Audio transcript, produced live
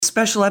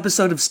Special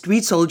episode of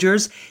Street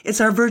Soldiers. It's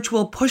our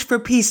virtual Push for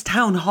Peace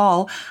town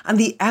hall on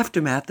the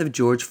aftermath of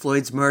George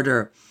Floyd's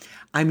murder.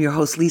 I'm your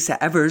host,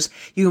 Lisa Evers.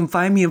 You can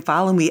find me and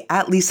follow me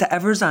at Lisa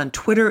Evers on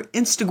Twitter,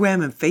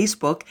 Instagram, and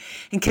Facebook,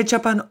 and catch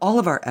up on all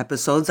of our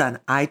episodes on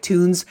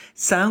iTunes,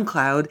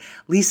 SoundCloud,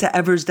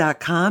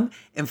 lisaevers.com,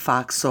 and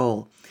Fox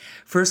Soul.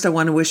 First, I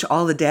want to wish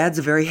all the dads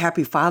a very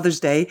happy Father's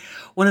Day.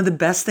 One of the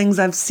best things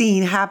I've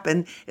seen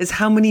happen is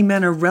how many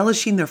men are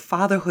relishing their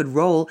fatherhood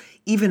role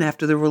even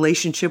after the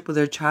relationship with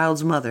their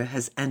child's mother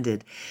has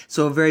ended.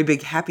 So a very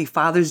big happy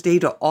Father's Day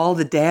to all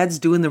the dads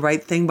doing the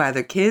right thing by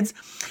their kids.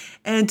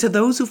 And to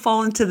those who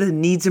fall into the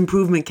needs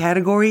improvement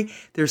category,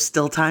 there's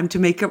still time to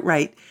make it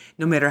right,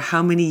 no matter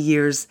how many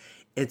years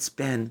it's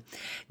been.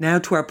 Now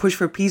to our Push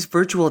for Peace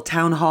virtual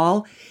town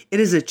hall.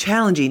 It is a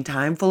challenging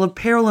time full of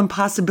peril and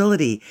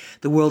possibility.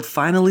 The world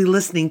finally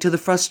listening to the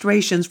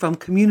frustrations from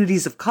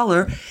communities of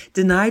color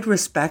denied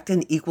respect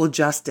and equal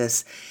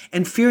justice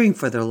and fearing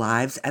for their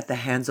lives at the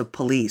hands of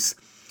police.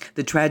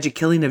 The tragic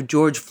killing of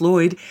George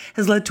Floyd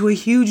has led to a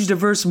huge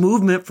diverse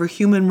movement for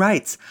human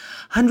rights.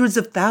 Hundreds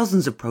of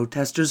thousands of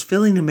protesters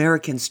filling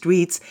American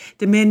streets,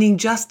 demanding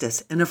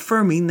justice and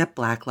affirming that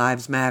Black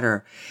Lives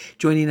Matter.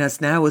 Joining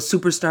us now is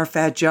superstar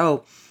Fat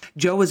Joe.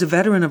 Joe is a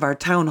veteran of our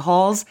town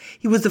halls.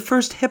 He was the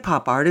first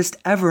hip-hop artist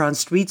ever on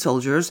Street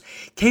Soldiers,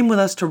 came with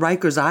us to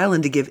Rikers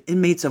Island to give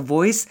inmates a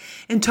voice,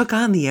 and took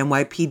on the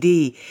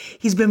NYPD.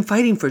 He's been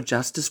fighting for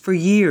justice for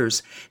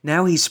years.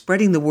 Now he's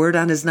spreading the word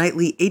on his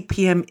nightly 8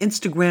 p.m.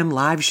 Instagram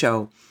live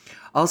show.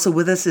 Also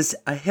with us is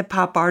a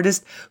hip-hop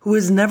artist who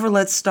has never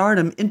let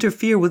stardom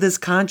interfere with his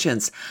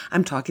conscience.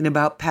 I'm talking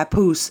about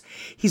Papoose.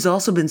 He's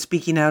also been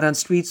speaking out on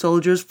Street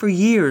Soldiers for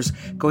years,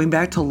 going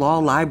back to Law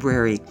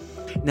Library.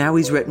 Now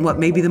he's written what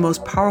may be the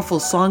most powerful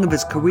song of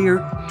his career,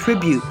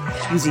 Tribute,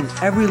 using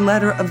every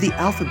letter of the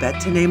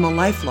alphabet to name a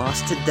life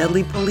lost to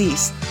deadly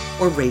police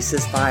or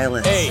racist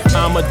violence. Hey,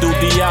 Amadou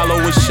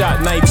Diallo was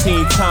shot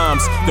 19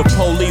 times. The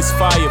police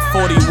fired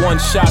 41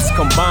 shots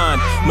combined.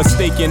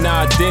 Mistaken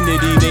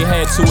identity, they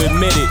had to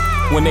admit it.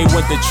 When they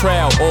went to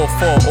trial, all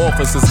 4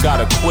 officers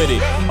got acquitted.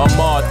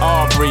 Ahmaud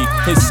Arbery,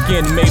 his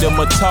skin made him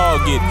a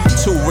target.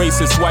 2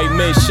 racist white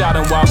men shot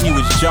him while he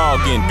was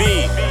jogging.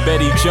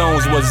 Betty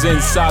Jones was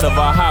inside of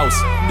our house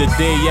the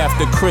day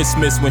after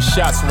Christmas when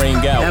shots rang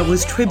out. That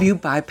was Tribute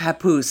by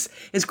Papoose.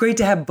 It's great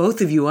to have both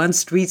of you on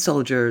Street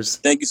Soldiers.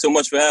 Thank you so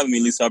much for having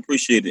me, Lisa. I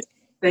appreciate it.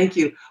 Thank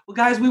you. Well,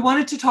 guys, we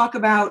wanted to talk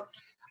about,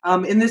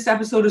 in this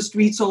episode of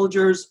Street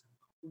Soldiers,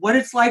 what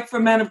it's like for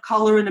men of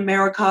color in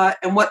America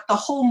and what the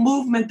whole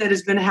movement that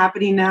has been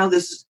happening now,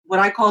 this what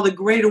I call the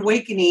Great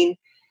Awakening,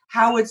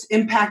 how it's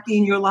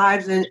impacting your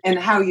lives and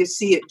how you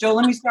see it. Joe,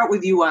 let me start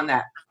with you on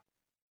that.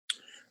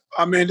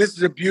 I mean, this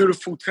is a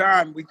beautiful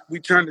time. We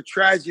turn the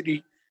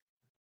tragedy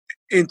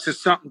into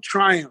something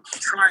triumph.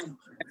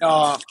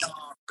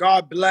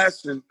 God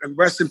bless and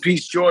rest in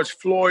peace George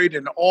Floyd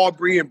and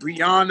Aubrey and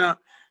Breonna.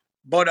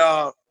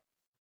 But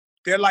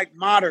they're like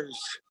martyrs.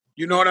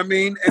 You know what I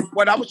mean? And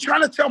what I was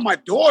trying to tell my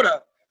daughter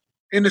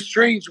in a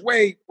strange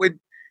way, when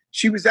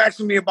she was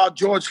asking me about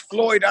George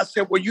Floyd, I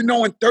said, well, you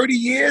know, in 30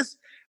 years,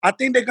 I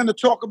think they're going to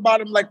talk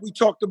about him like we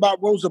talked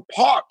about Rosa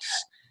Parks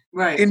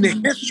in the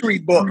history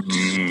books.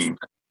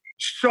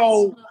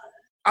 So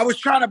I was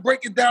trying to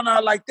break it down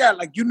out like that.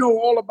 Like, you know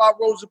all about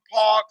Rosa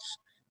Parks.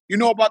 You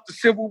know about the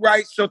civil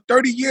rights. So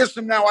 30 years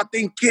from now, I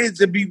think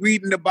kids will be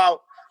reading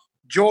about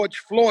George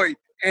Floyd.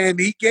 And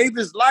he gave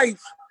his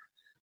life,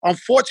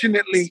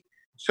 unfortunately,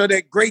 so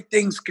that great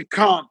things could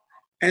come.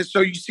 And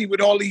so you see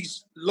with all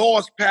these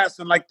laws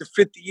passing, like the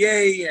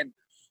 50A and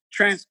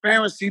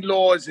transparency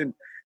laws, and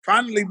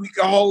finally we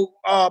can hold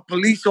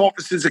police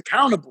officers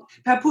accountable.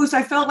 Papoose,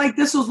 I felt like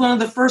this was one of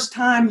the first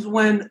times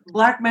when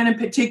Black men in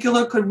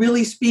particular could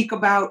really speak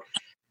about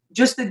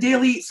just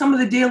some of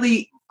the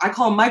daily, I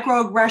call them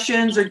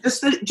microaggressions, or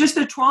just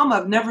the trauma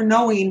of never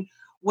knowing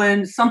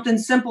when something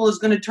simple is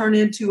going to turn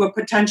into a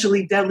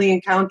potentially deadly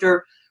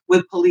encounter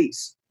with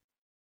police.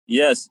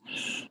 Yes.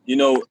 You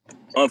know,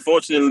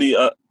 unfortunately,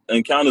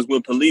 encounters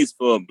with police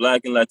for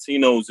Black and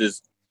Latinos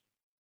is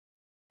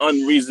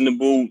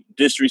unreasonable,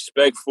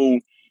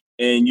 disrespectful,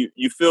 and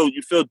you feel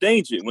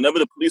danger. Whenever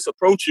the police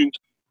approach you,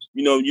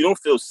 you know, you don't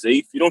feel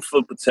safe. You don't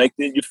feel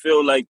protected. You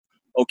feel like,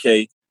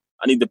 okay,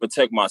 I need to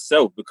protect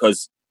myself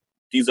because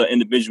these are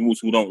individuals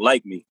who don't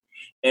like me.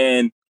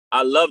 And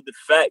I love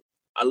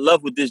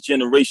what this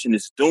generation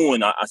is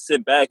doing. I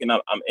sit back and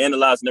I'm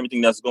analyzing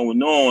everything that's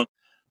going on.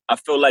 I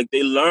feel like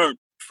they learned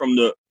from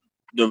the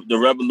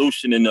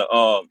revolution and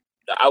the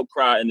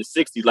outcry in the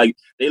 60s. Like,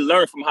 they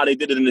learned from how they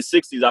did it in the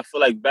 60s. I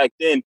feel like back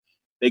then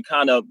they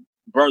kind of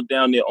burnt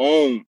down their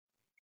own,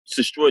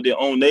 destroyed their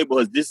own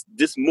neighborhoods.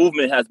 This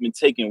movement has been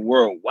taken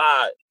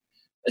worldwide.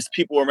 There's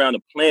people around the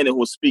planet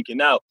who are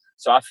speaking out.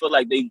 So I feel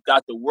like they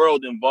got the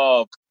world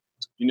involved,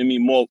 you know what I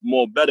mean,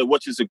 more better,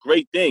 which is a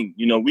great thing.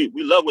 You know, we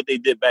love what they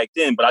did back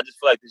then, but I just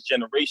feel like this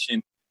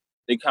generation,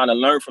 they kind of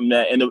learned from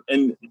that.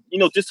 And you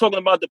know, just talking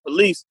about the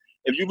police,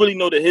 if you really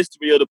know the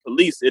history of the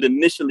police, it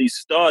initially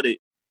started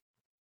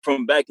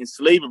from back in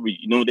slavery.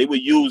 You know, they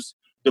would use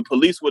the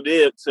police were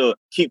there to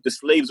keep the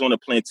slaves on the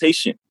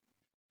plantation.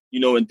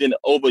 And then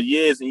over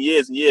years and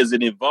years and years,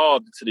 it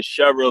evolved into the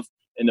sheriff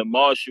and the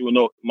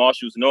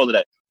marshals and all of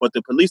that. But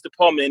the police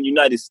department in the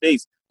United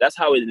States, that's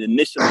how it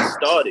initially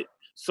started.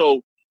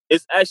 So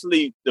it's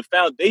actually, the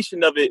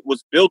foundation of it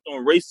was built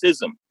on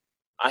racism.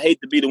 I hate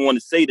to be the one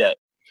to say that.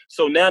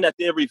 So now that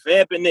they're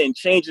revamping it and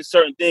changing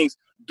certain things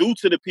due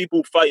to the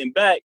people fighting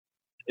back,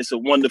 it's a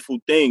wonderful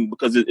thing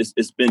because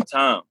it's been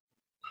time.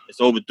 It's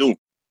overdue.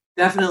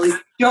 Definitely.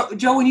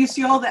 Joe, when you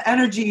see all the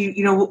energy,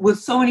 with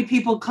so many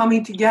people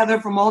coming together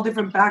from all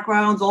different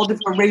backgrounds, all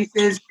different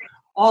races,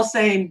 all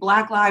saying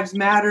Black Lives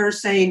Matter,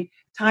 saying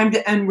time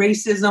to end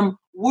racism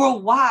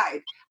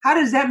worldwide, how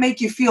does that make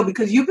you feel?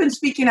 Because you've been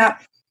speaking out,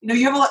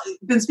 you've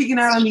been speaking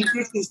out on these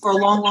issues for a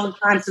long, long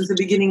time, since the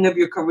beginning of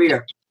your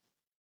career.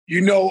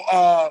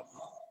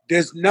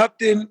 There's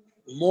nothing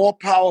more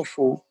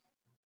powerful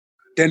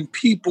than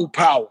people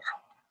power.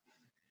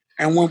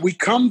 And when we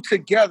come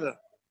together,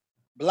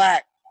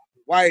 Black,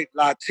 white,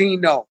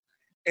 Latino,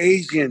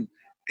 Asian,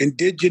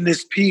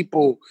 indigenous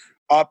people,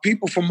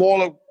 people from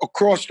all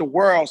across the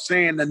world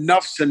saying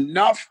enough's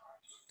enough,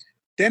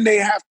 then they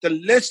have to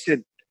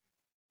listen,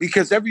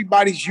 because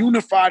everybody's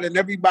unified and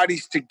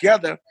everybody's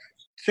together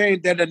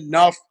saying that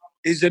enough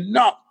is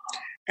enough.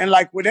 And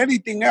like with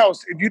anything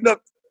else, if you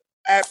look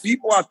at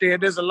people out there,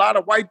 there's a lot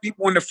of white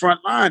people in the front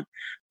line.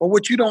 But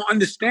what you don't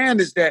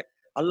understand is that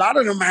a lot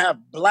of them have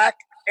Black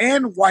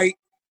and white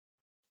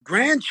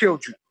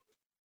grandchildren.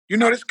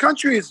 This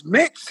country is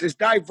mixed. It's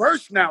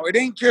diverse now. It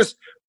ain't just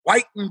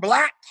white and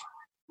Black.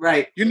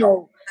 Right.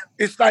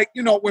 It's like,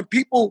 when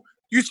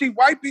you see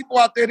white people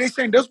out there, they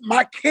saying, those are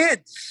my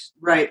kids.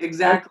 Right,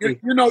 exactly.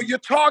 You're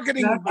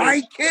targeting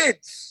my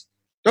kids.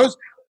 Those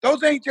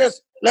ain't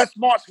just, let's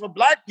march for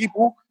Black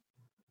people.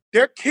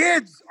 Their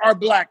kids are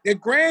Black. Their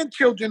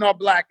grandchildren are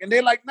Black. And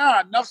they're like,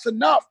 nah, enough's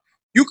enough.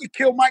 You could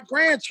kill my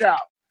grandchild.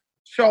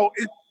 So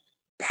it's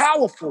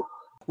powerful.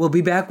 We'll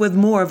be back with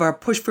more of our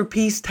Push for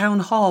Peace Town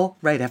Hall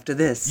right after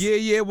this.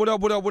 Yeah, what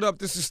up?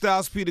 This is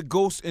Styles P the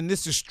Ghost, and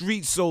this is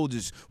Street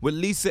Soldiers with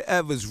Lisa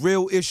Evers.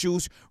 Real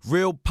issues,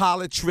 real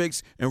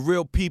politics, and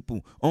real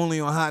people, only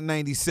on Hot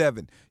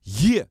 97.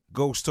 Yeah,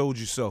 Ghost told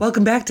you so.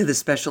 Welcome back to this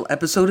special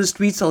episode of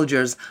Street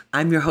Soldiers.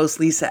 I'm your host,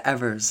 Lisa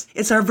Evers.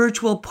 It's our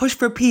virtual Push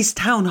for Peace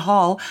Town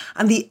Hall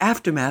on the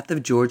aftermath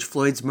of George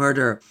Floyd's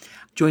murder.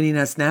 Joining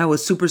us now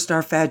is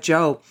superstar Fat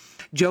Joe.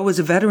 Joe is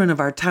a veteran of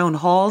our town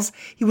halls.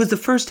 He was the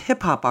first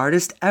hip-hop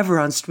artist ever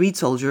on Street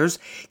Soldiers,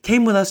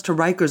 came with us to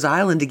Rikers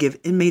Island to give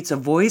inmates a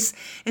voice,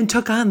 and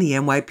took on the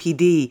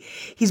NYPD.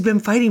 He's been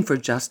fighting for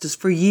justice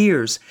for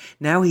years.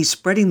 Now he's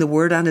spreading the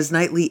word on his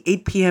nightly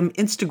 8 p.m.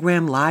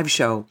 Instagram live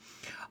show.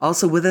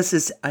 Also with us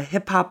is a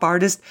hip-hop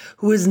artist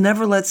who has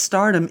never let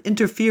stardom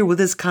interfere with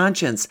his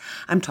conscience.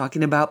 I'm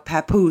talking about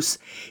Papoose.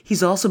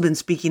 He's also been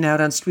speaking out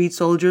on Street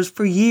Soldiers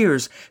for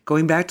years,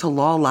 going back to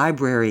Law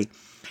Library.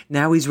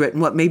 Now he's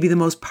written what may be the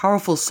most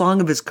powerful song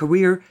of his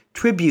career,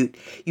 Tribute,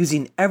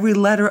 using every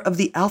letter of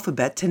the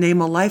alphabet to name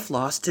a life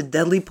lost to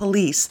deadly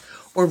police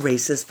or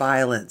racist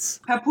violence.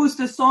 Papoose,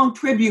 the song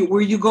Tribute,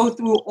 where you go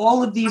through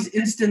all of these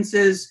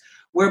instances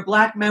where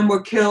Black men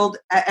were killed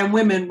and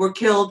women were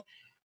killed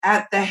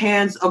at the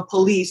hands of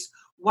police.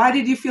 Why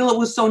did you feel it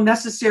was so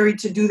necessary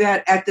to do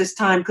that at this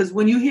time? Because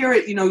when you hear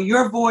it,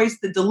 your voice,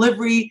 the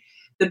delivery,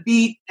 the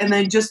beat, and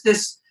then just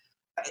this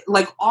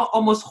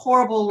almost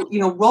horrible,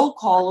 roll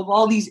call of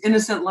all these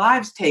innocent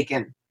lives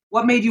taken.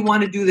 What made you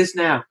want to do this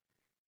now?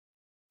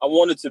 I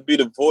wanted to be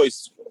the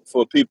voice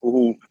for people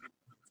who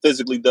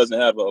physically doesn't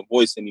have a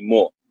voice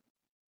anymore,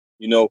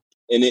 and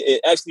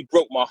it actually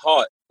broke my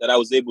heart that I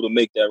was able to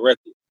make that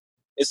record.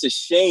 It's a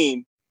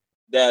shame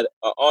that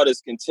an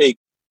artist can take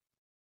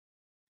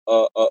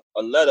a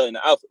letter in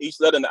the each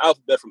letter in the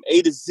alphabet from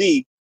A to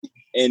Z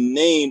and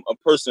name a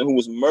person who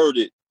was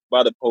murdered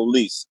by the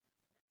police.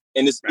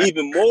 And it's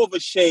even more of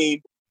a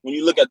shame when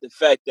you look at the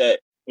fact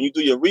that when you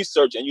do your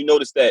research and you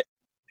notice that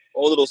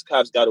all of those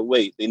cops got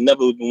away. They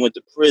never even went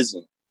to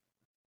prison.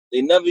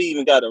 They never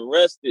even got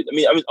arrested.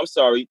 I'm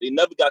sorry, they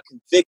never got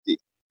convicted.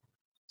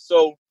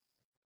 So,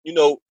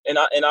 and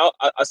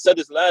I said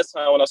this last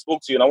time when I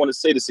spoke to you, and I want to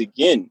say this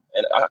again,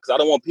 and because I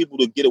don't want people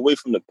to get away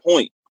from the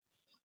point.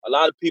 A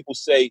lot of people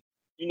say,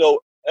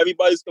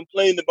 everybody's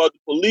complaining about the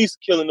police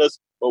killing us,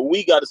 but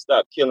we got to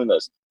stop killing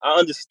us. I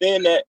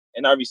understand that,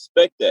 and I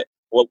respect that.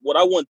 What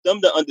I want them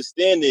to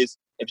understand is,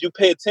 if you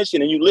pay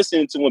attention and you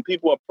listen to when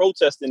people are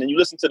protesting and you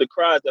listen to the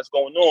cries that's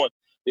going on,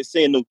 they're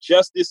saying no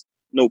justice,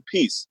 no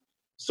peace.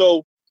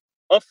 So,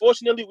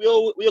 unfortunately, we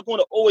are going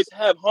to always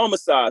have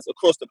homicides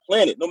across the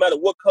planet. No matter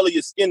what color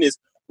your skin is,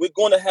 we're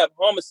going to have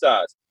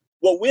homicides.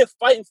 What we're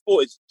fighting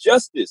for is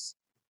justice.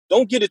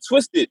 Don't get it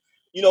twisted.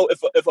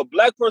 If a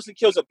Black person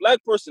kills a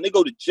Black person, they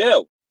go to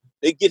jail.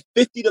 They get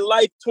 50 to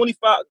life,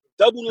 25,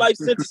 double life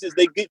sentences.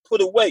 They get put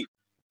away.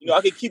 I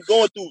can keep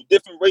going through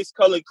different race,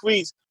 color, and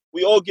creeds.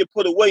 We all get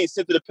put away and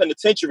sent to the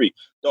penitentiary.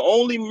 The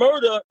only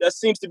murder that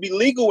seems to be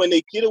legal and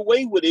they get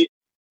away with it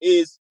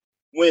is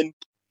when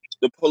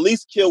the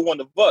police kill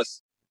one of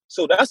us.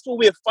 So that's what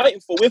we're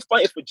fighting for. We're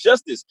fighting for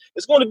justice.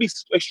 It's going to be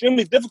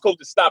extremely difficult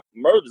to stop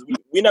murders.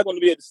 We're not going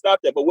to be able to stop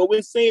that. But what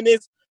we're saying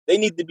is they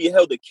need to be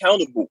held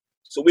accountable.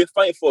 So we're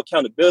fighting for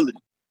accountability.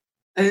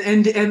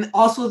 And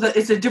also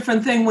it's a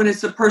different thing when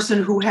it's a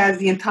person who has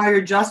the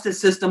entire justice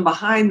system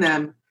behind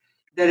them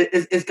that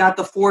it's got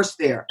the force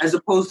there, as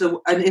opposed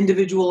to an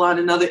individual on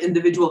another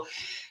individual.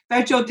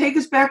 Fat Joe, take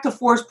us back to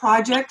Force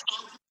Project.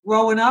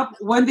 Growing up,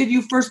 when did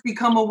you first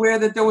become aware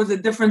that there was a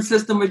different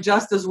system of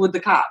justice with the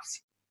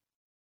cops?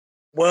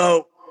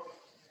 Well,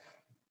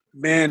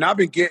 man, I've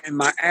been getting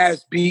my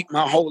ass beat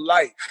my whole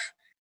life,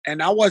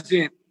 and I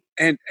wasn't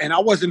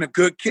a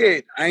good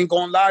kid. I ain't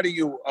gonna lie to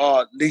you,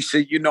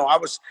 Lisa. You know, I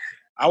was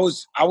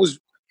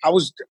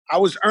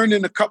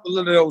earning a couple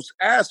of those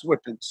ass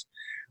whippings,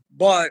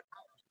 but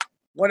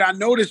what I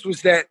noticed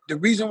was that the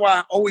reason why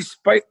I always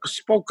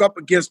spoke up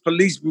against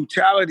police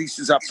brutality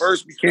since I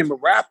first became a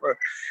rapper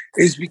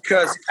is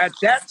because at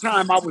that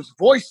time I was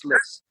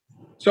voiceless.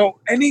 So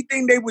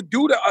anything they would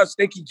do to us,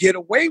 they could get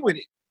away with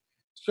it.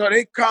 So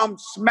they come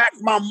smack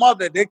my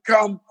mother. They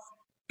come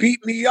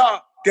beat me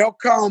up. They'll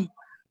come,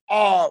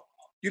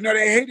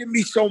 they hated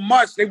me so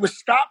much, they would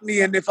stop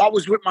me. And if I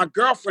was with my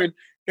girlfriend,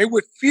 they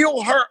would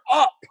feel her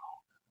up.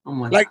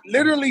 Like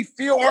literally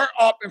feel her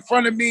up in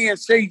front of me and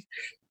say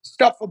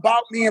stuff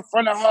about me in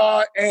front of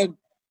her.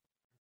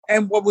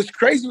 And what was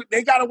crazy,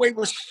 they got away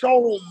with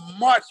so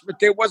much, but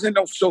there wasn't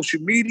no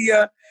social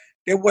media.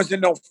 There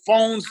wasn't no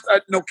phones,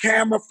 no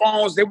camera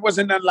phones. There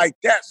wasn't nothing like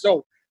that.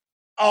 So,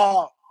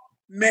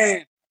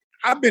 man,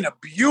 I've been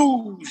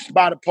abused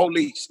by the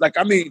police.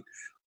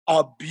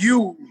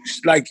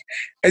 Abused.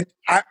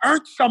 I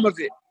earned some of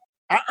it.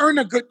 I earned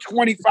a good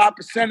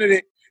 25% of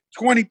it,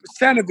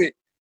 20% of it.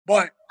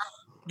 But,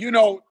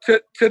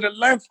 to the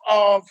length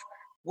of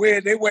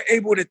where they were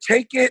able to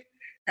take it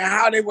and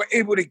how they were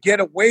able to get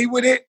away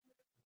with it.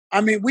 I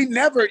mean, we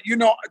never,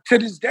 to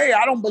this day,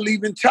 I don't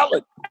believe in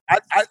telling.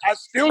 I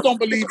still don't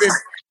believe in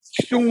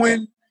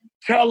suing,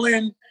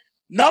 telling,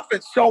 nothing.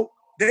 So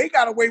they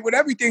got away with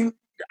everything.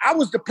 I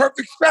was the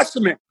perfect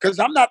specimen because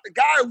I'm not the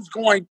guy who's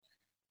going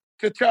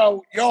to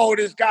tell,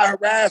 this guy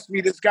harassed me,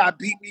 this guy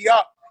beat me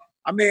up.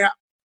 I mean,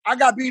 I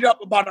got beat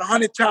up about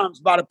 100 times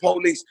by the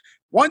police.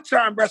 One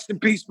time, rest in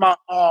peace, my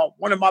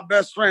one of my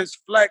best friends,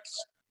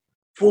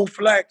 Full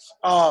Flex,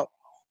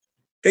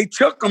 they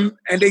took him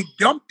and they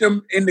dumped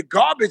him in the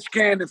garbage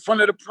can in front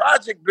of the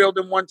project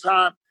building one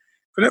time.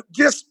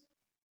 Just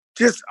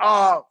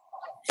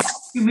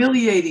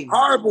humiliating.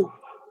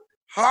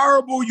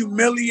 Horrible,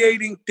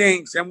 humiliating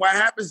things. And what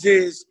happens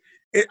is,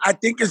 I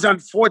think it's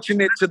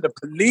unfortunate to the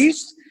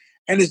police,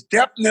 and it's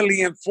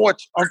definitely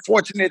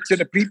unfortunate to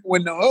the people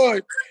in the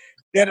hood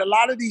that a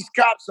lot of these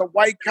cops are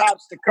white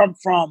cops that come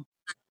from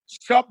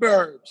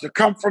suburbs, that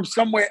come from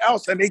somewhere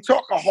else, and they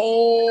talk a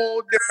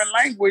whole different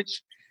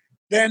language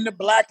than the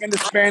Black and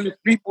Hispanic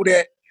people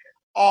that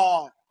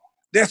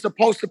they're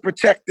supposed to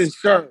protect and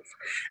serve.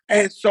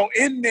 And so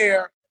in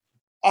there,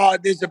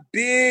 there's a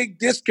big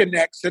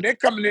disconnect. So they're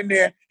coming in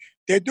there,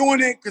 they're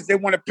doing it because they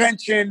want a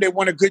pension, they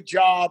want a good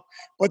job,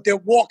 but they're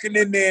walking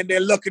in there and they're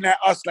looking at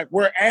us like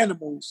we're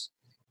animals.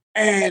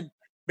 And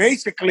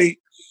basically,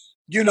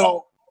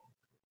 do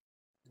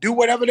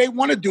whatever they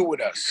want to do with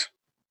us.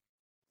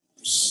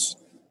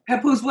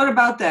 Papoose, what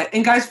about that?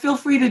 And guys, feel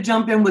free to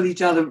jump in with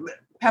each other.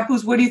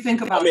 Papoose, what do you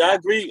think about that? I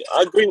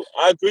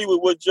agree with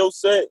what Joe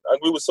said. I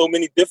agree with so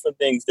many different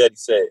things that he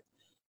said.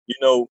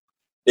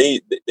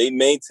 They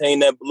maintain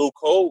that blue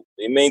code.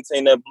 They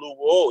maintain that blue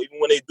wall. Even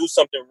when they do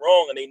something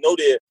wrong and they know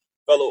their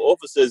fellow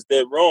officers,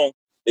 they're wrong,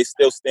 they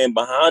still stand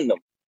behind them.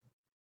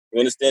 You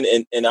understand?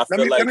 And I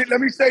feel like... Let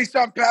me say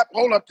something, Pap.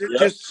 Hold up.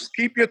 Just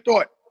keep your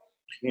thought.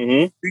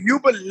 Mm-hmm. Do you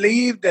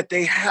believe that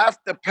they have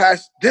to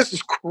pass? This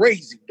is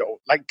crazy,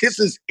 though. Like, this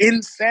is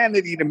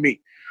insanity to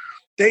me.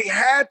 They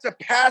had to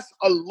pass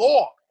a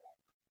law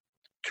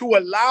to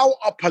allow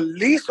a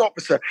police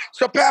officer.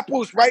 So,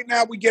 Papoose, right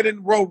now we get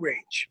in road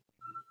rage.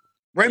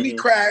 Remy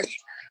crash.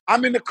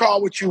 I'm in the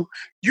car with you.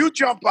 You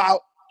jump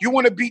out. You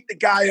want to beat the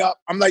guy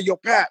up. I'm like, yo,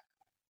 Pap,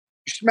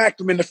 you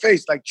smacked him in the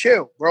face. Like,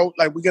 chill, bro.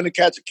 Like, we're going to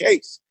catch a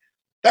case.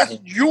 That's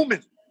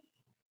human.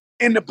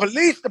 In the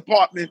police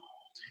department,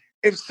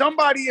 if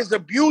somebody is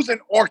abusing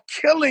or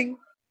killing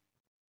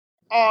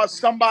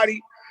somebody,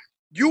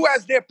 you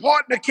as their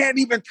partner can't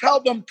even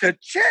tell them to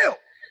chill.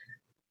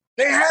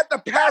 They had to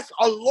pass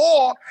a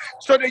law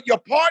so that your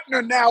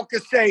partner now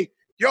could say,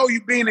 yo,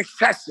 you being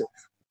excessive.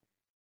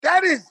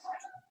 That is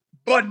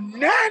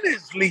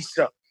bananas,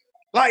 Lisa.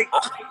 Like,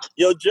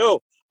 yo,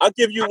 Joe, I'll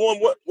give you one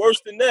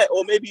worse than that,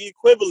 or maybe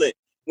equivalent.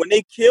 When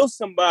they kill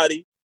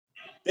somebody,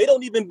 they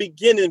don't even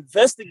begin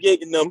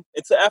investigating them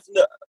until after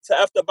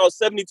about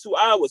 72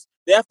 hours.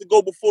 They have to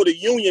go before the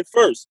union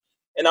first.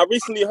 And I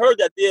recently heard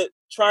that they're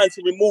trying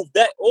to remove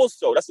that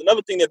also. That's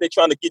another thing that they're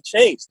trying to get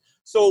changed.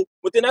 So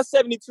within that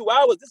 72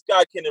 hours, this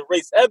guy can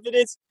erase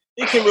evidence.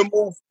 He can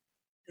remove,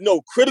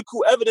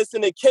 critical evidence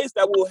in a case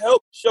that will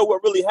help show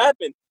what really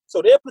happened.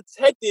 So they're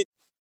protected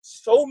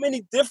so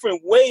many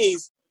different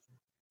ways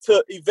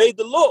to evade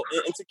the law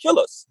and to kill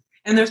us.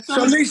 And there's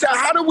so Lisa,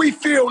 how do we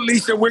feel,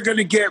 Lisa, we're going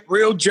to get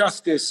real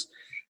justice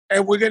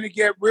and we're going to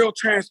get real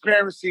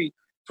transparency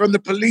from the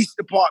police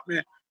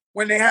department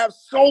when they have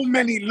so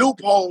many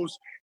loopholes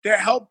that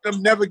help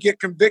them never get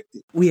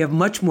convicted? We have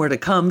much more to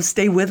come.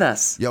 Stay with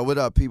us. Yo, what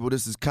up, people?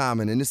 This is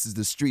Common, and this is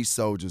The Street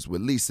Soldiers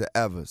with Lisa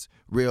Evers.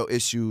 Real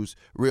issues,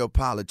 real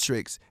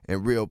politics,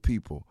 and real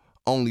people.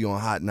 Only on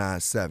Hot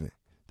 97.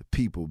 The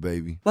people,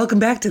 baby. Welcome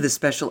back to this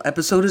special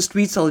episode of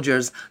Street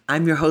Soldiers.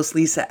 I'm your host,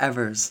 Lisa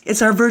Evers.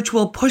 It's our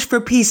virtual Push for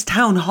Peace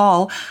town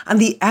hall on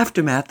the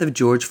aftermath of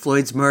George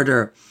Floyd's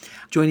murder.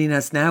 Joining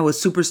us now is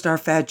superstar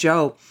Fat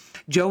Joe.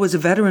 Joe is a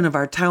veteran of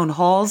our town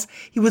halls.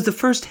 He was the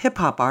first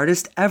hip-hop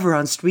artist ever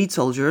on Street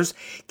Soldiers,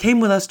 came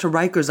with us to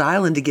Rikers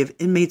Island to give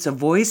inmates a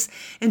voice,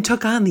 and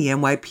took on the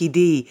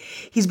NYPD.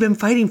 He's been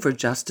fighting for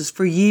justice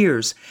for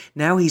years.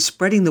 Now he's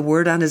spreading the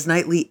word on his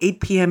nightly 8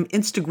 p.m.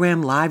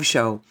 Instagram live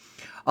show.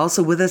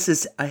 Also with us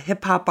is a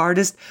hip-hop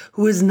artist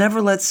who has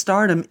never let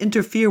stardom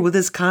interfere with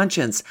his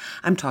conscience.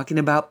 I'm talking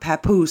about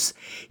Papoose.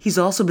 He's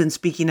also been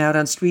speaking out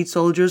on Street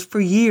Soldiers for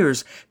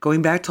years,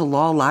 going back to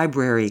Law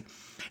Library.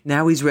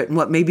 Now he's written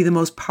what may be the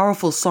most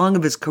powerful song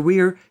of his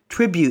career,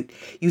 Tribute,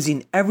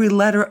 using every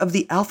letter of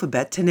the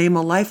alphabet to name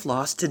a life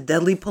lost to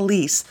deadly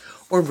police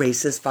or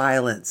racist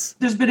violence.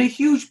 There's been a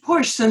huge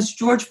push since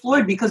George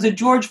Floyd because of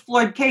George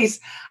Floyd case.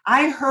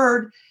 I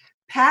heard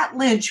Pat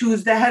Lynch, who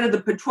is the head of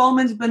the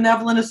Patrolmen's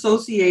Benevolent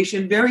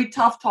Association, very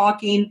tough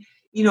talking,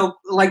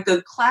 like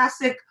the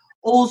classic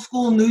old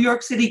school New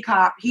York City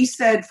cop. He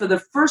said for the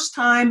first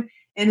time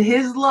in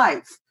his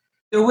life,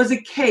 there was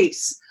a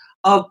case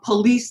of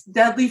police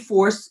deadly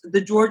force,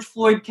 the George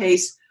Floyd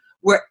case,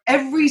 where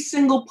every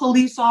single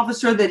police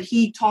officer that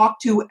he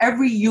talked to,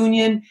 every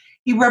union,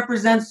 he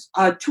represents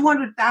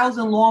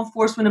 200,000 law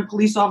enforcement and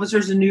police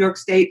officers in New York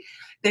State,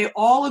 they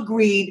all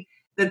agreed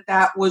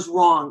that was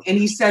wrong. And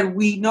he said,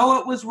 we know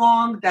it was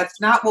wrong. That's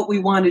not what we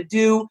want to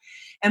do.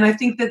 And I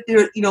think that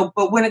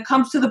but when it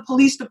comes to the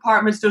police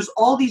departments, there's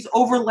all these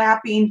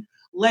overlapping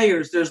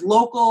layers. There's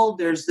local,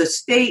 there's the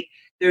state,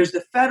 there's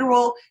the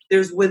federal,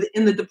 there's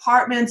within the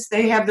departments,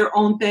 they have their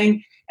own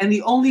thing. And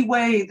the only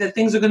way that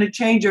things are going to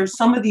change are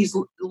some of these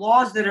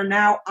laws that are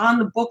now on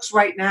the books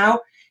right now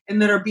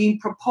and that are being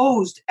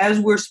proposed as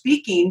we're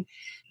speaking,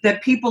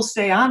 that people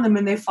stay on them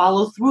and they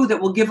follow through, that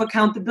will give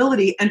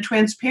accountability and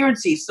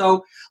transparency.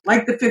 So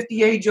like the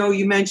 50A, Joe,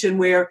 you mentioned,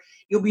 where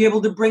you'll be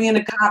able to bring in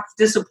a cop's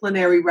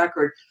disciplinary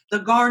record. The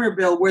Garner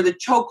bill, where the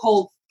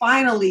chokehold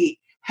finally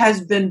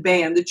has been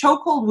banned. The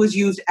chokehold was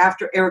used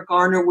after Eric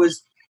Garner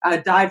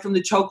died from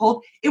the chokehold.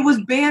 It was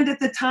banned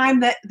at the time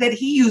that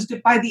he used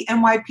it by the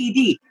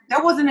NYPD.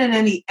 That wasn't in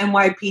any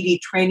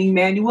NYPD training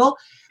manual,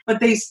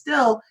 but they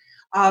still,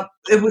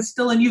 it was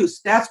still in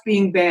use. That's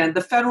being banned.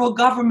 The federal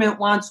government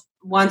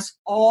wants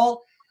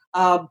all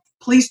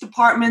police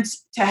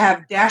departments to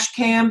have dash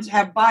cams,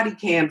 have body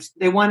cams.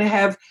 They want to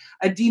have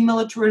a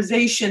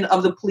demilitarization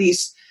of the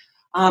police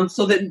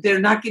so that they're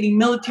not getting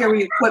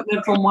military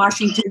equipment from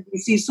Washington,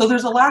 D.C. So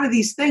there's a lot of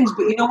these things,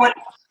 but you know what?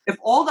 If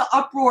all the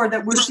uproar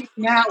that we're seeing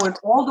now and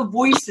all the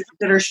voices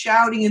that are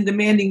shouting and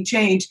demanding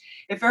change,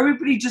 if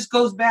everybody just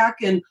goes back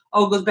and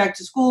goes back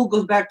to school,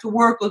 goes back to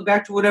work, goes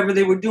back to whatever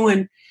they were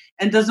doing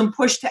and doesn't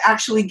push to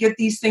actually get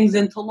these things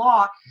into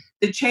law,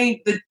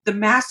 the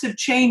massive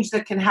change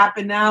that can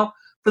happen now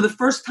for the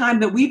first time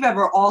that we've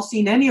ever all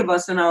seen, any of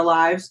us in our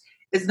lives,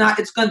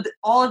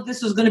 all of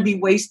this is going to be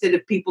wasted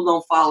if people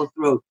don't follow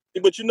through.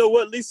 But you know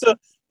what, Lisa?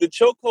 The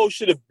chokehold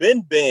should have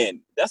been banned.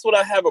 That's what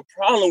I have a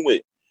problem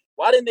with.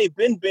 Why didn't they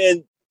been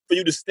banned for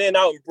you to stand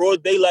out in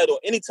broad daylight or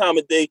any time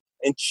of day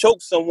and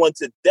choke someone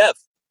to death?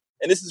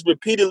 And this is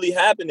repeatedly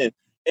happening.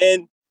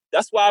 And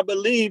that's why I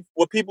believe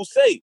what people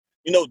say.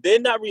 They're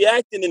not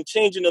reacting and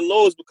changing the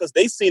laws because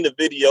they seen the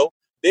video.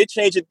 They're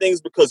changing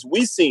things because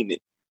we seen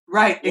it.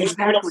 Right, exactly. You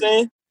know what I'm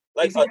saying?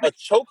 Like exactly. a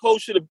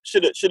chokehold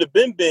should have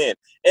been banned.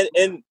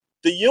 And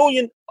the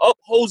union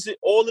upholds it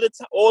all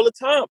the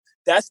time.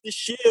 That's the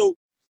shield.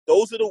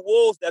 Those are the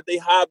walls that they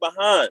hide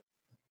behind.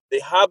 They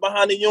hide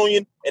behind the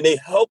union and they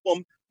help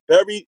them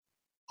bury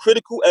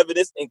critical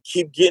evidence and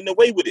keep getting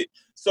away with it.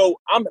 So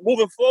I'm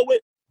moving forward.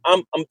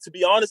 I'm to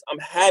be honest, I'm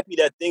happy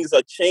that things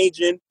are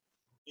changing,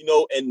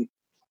 and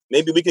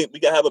maybe we can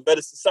have a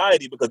better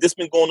society because this has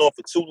been going on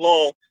for too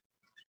long.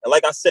 And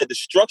like I said, the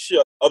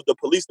structure of the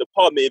police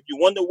department, if you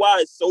wonder why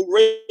it's so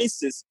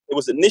racist, it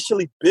was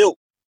initially built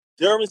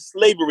during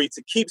slavery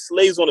to keep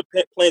slaves on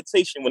the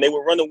plantation. When they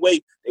would run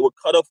away, they would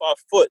cut off our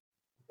foot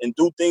and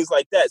do things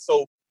like that.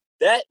 So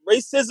that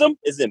racism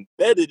is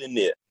embedded in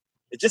there.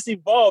 It just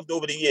evolved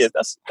over the years.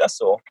 That's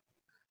all.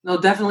 No,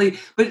 definitely.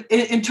 But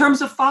in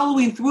terms of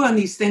following through on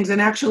these things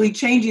and actually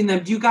changing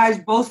them, do you guys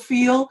both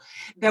feel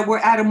that we're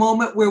at a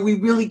moment where we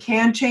really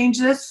can change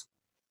this?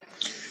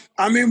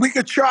 I mean, we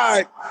could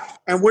try,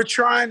 and we're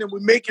trying, and we're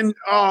making,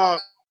 the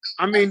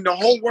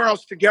whole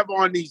world's together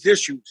on these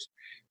issues.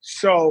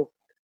 So,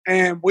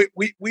 and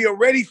we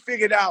already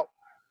figured out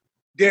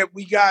that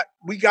we got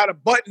a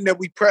button that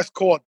we press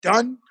called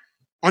done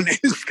on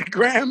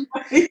Instagram.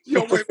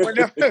 So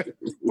whenever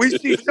we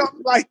see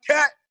something like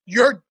that,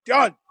 you're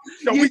done.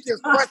 So we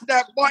just press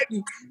that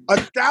button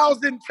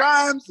 1,000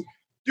 times.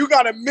 You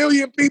got 1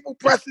 million people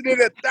pressing it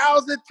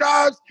 1,000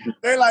 times.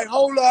 They're like,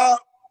 hold up.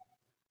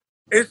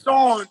 It's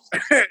on.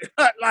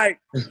 Like,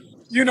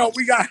 you know,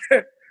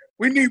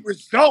 we need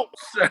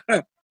results.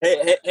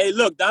 Hey,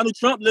 look, Donald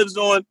Trump lives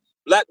on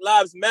Black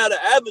Lives Matter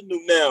Avenue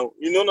now.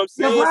 You know what I'm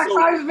saying? Yeah, Black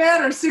Lives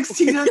Matter,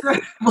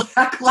 1600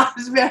 Black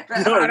Lives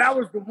Matter. Nah, that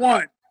was the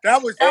one.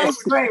 That was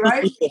great,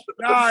 right?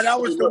 Nah, that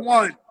was the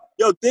one.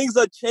 Yo, things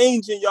are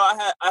changing, y'all.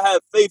 I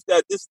have faith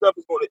that this stuff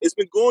is going to. It's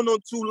been going on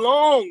too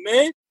long,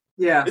 man.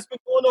 Yeah, it's been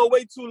going on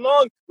way too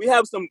long. We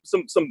have some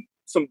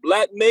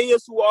black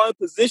mayors who are in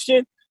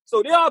position.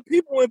 So there are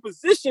people in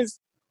positions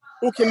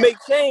who can make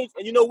change.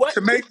 And you know what?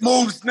 To make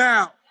moves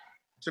now.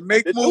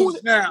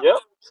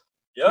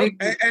 Yep.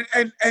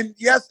 And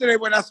yesterday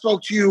when I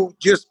spoke to you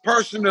just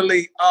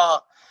personally,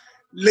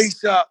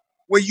 Lisa,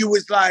 where you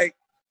was like,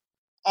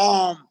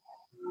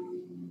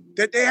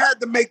 that they had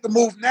to make the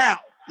move now.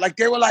 Like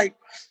they were like,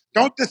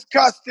 don't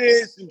discuss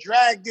this and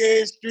drag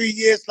this 3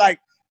 years. Like,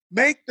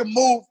 make the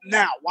move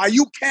now. While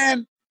you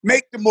can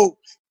make the move.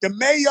 The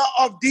mayor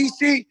of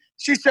DC,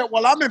 she said,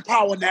 well, I'm in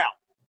power now.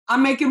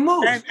 I'm making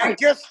moves. And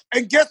guess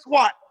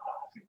what?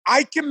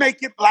 I can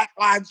make it Black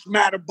Lives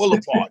Matter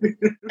Boulevard.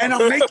 And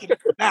I'm making it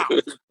now.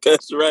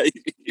 That's right.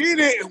 She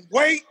didn't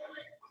wait.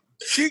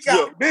 She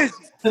got busy.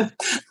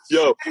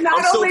 Yo,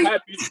 I'm so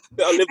happy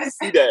I live to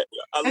see that.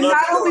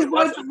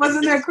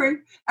 Wasn't that crazy?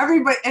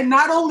 Everybody, and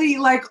not only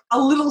like a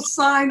little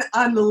sign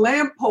on the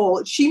lamp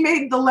pole, she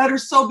made the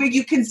letters so big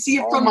you can see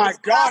it from. Oh my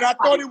God! I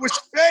thought it was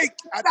fake.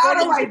 At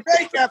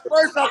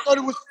first, I thought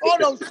it was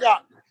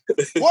Photoshop.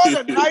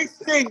 What a nice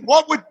thing.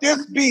 What would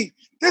this be?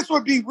 This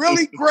would be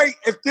really great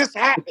if this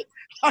happened.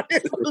 I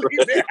didn't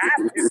believe it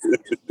happened.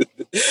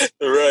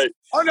 Right.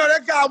 Oh no,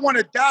 that guy want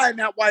to die in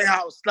that White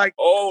House. Like,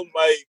 oh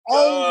my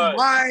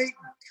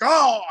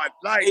God.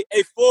 Like,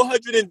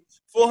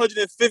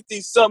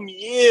 450 some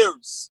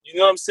years. You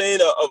know what I'm saying?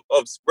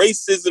 Of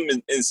racism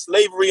and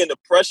slavery and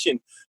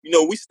oppression. You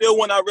know, we still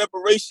want our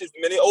reparations,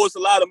 man. They owe us a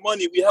lot of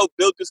money. We helped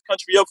build this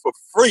country up for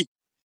free,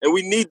 and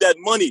we need that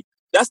money.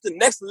 That's the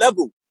next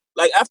level.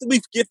 Like, after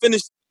we get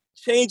finished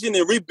changing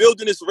and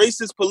rebuilding this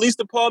racist police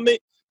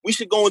department, we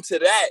should go into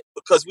that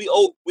because we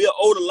are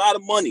owed a lot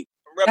of money.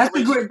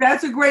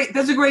 That's a great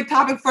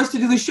topic for us to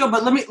do the show.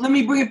 But let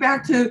me bring it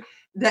back to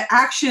the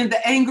action,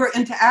 the anger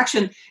into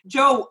action.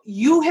 Joe,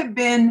 you have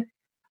been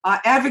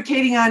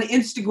advocating on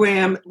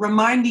Instagram,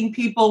 reminding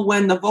people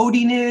when the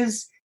voting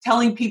is,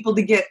 telling people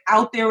to get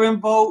out there and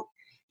vote.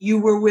 You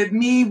were with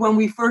me when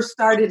we first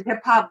started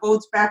Hip Hop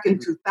Votes back in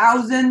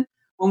 2000,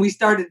 when we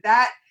started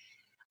that.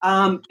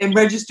 And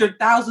registered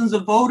thousands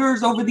of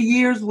voters over the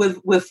years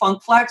with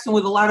Funk Flex and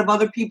with a lot of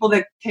other people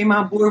that came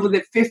on board with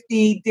it.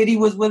 50, Diddy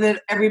was with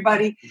it,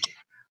 everybody.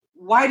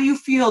 Why do you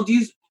feel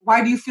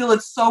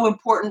it's so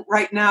important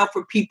right now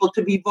for people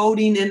to be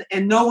voting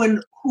and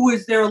knowing who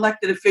is their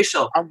elected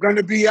official? I'm going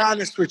to be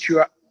honest with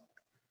you.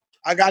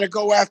 I got to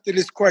go after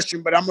this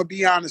question, but I'm going to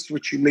be honest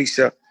with you,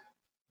 Lisa.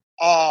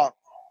 And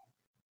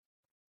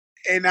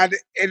I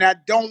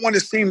don't want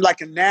to seem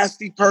like a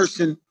nasty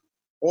person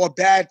or a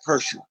bad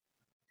person.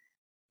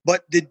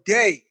 But the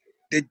day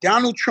that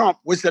Donald Trump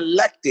was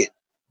elected,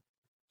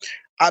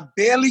 I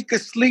barely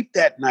could sleep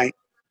that night.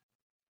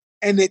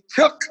 And it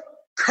took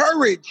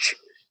courage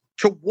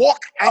to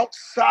walk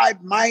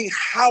outside my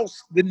house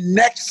the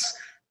next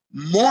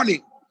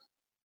morning.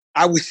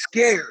 I was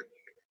scared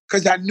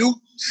because I knew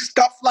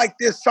stuff like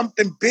this,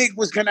 something big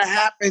was going to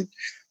happen.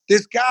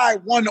 This guy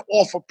won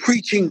off of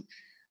preaching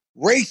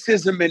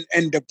racism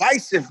and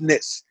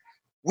divisiveness.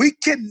 We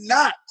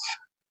cannot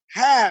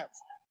have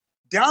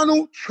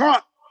Donald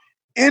Trump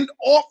in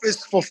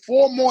office for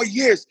 4 more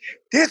years.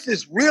 This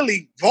is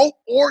really vote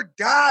or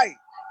die.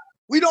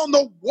 We don't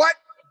know what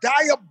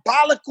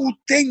diabolical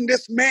thing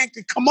this man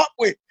can come up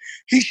with.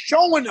 He's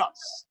showing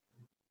us.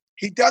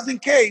 He doesn't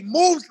care. He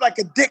moves like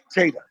a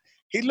dictator.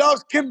 He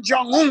loves Kim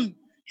Jong-un.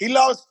 He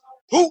loves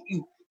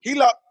Putin.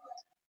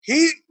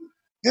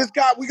 This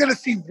guy, we're going to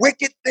see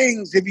wicked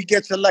things if he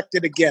gets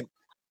elected again.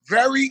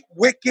 Very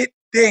wicked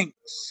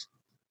things.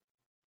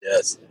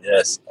 Yes,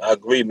 I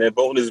agree, man.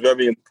 Voting is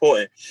very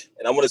important.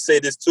 And I want to say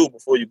this, too,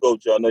 before you go,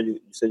 Joe. I know you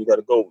said you got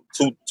to go.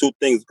 Two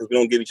things, because we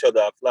don't give each other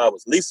our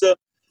flowers. Lisa,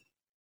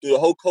 through the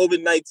whole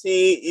COVID-19,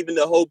 even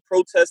the whole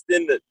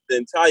protesting, the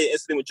entire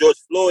incident with George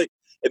Floyd,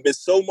 there's been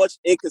so much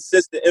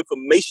inconsistent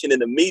information in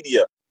the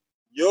media.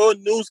 Your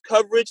news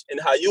coverage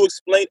and how you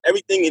explain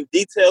everything in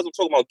details, I'm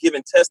talking about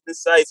giving test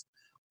insights.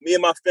 Me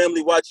and my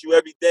family watch you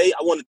every day.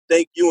 I want to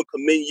thank you and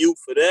commend you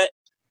for that.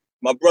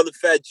 My brother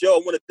Fat Joe,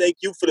 I want to thank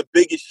you for the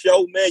biggest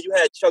show, man. You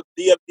had Chuck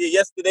D up there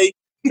yesterday.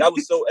 That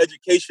was so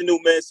educational,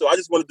 man. So I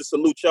just wanted to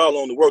salute y'all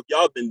on the work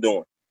y'all been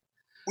doing.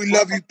 We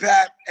love you,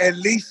 Pat. And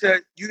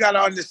Lisa, you got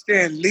to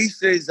understand,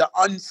 Lisa is an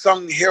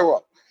unsung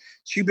hero.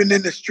 She's been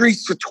in the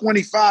streets for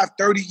 25,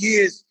 30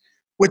 years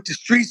with the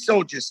street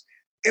soldiers.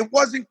 It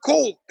wasn't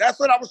cool. That's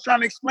what I was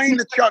trying to explain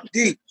to Chuck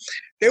D.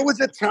 There was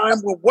a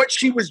time where what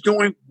she was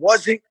doing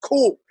wasn't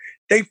cool.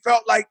 They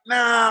felt like,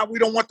 nah, we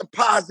don't want the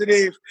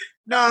positive.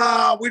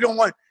 nah, we don't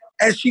want.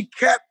 And she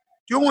kept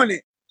doing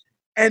it.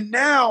 And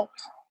now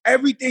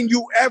everything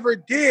you ever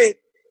did,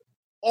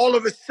 all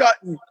of a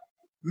sudden,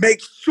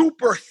 makes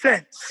super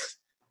sense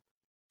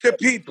to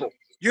people.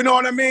 You know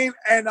what I mean?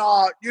 And,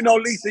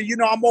 Lisa,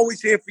 I'm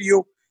always here for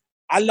you.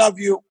 I love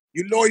you.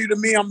 You're loyal to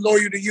me. I'm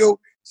loyal to you.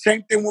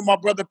 Same thing with my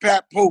brother,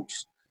 Pat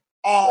Poose.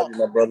 Love you,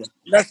 my brother.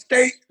 Let's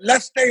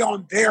stay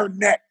on their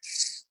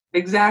necks.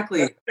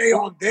 Exactly. Let's stay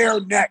on their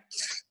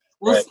necks.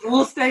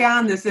 We'll stay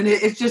on this, and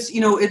it's just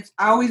I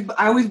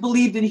always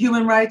believed in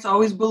human rights. I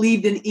always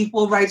believed in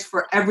equal rights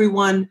for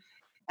everyone,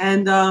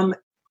 and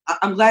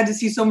I'm glad to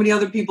see so many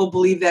other people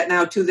believe that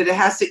now too. That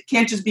it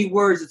can't just be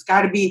words. It's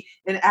got to be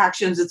in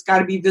actions. It's got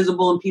to be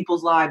visible in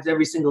people's lives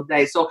every single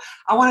day. So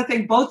I want to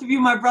thank both of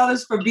you, my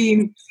brothers, for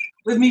being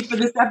with me for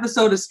this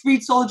episode of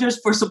Street Soldiers,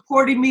 for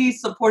supporting me,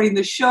 supporting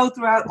the show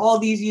throughout all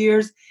these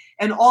years,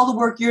 and all the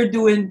work you're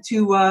doing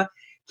to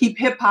keep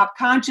hip-hop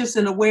conscious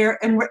and aware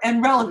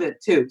and relevant,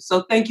 too.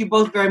 So thank you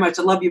both very much.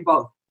 I love you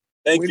both.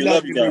 Thank you.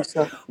 Love you guys.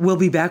 We'll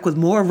be back with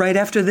more right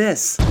after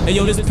this. Hey,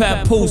 yo, this is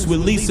Pat Poose with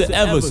Lisa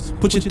Evers.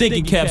 Put your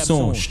thinking caps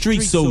on.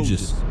 Street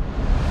Soldiers.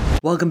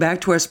 Welcome back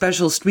to our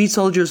special Street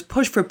Soldiers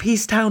Push for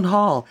Peace Town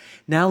Hall.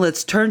 Now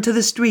let's turn to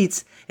the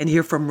streets and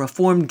hear from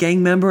reformed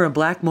gang member and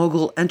Black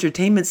Mogul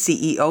Entertainment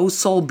CEO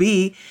Soul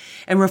B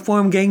and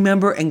reformed gang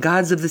member and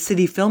Gods of the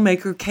City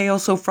filmmaker K.O.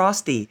 So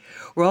Frosty.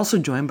 We're also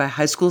joined by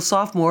high school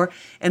sophomore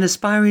and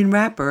aspiring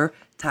rapper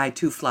Ty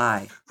 2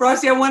 Fly.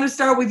 Frosty, I want to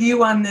start with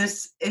you on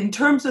this. In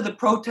terms of the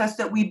protests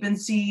that we've been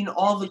seeing,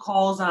 all the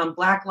calls on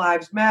Black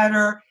Lives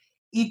Matter,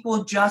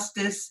 equal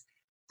justice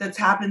that's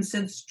happened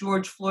since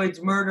George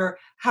Floyd's murder,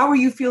 how are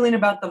you feeling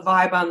about the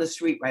vibe on the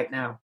street right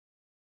now?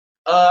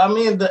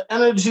 The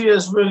energy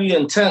is really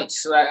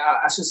intense. Like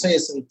I should say,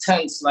 it's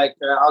intense. Like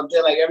out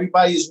there, like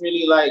everybody's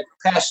really like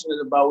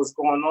passionate about what's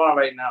going on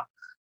right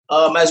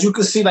now. As you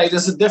can see, like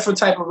there's a different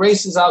type of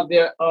races out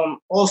there.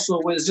 Also,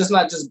 where it's just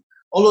not just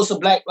although it's a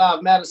Black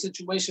Lives Matter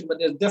situation, but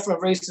there's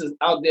different races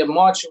out there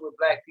marching with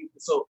Black people.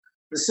 So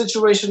the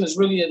situation is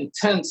really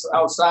intense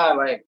outside,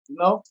 like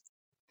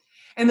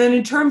And then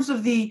in terms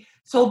of the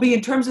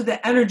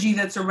energy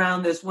that's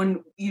around this,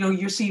 when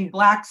you're seeing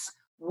Blacks,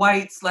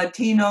 whites,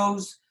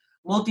 Latinos,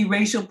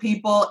 multiracial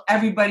people,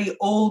 everybody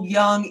old,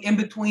 young, in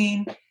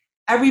between,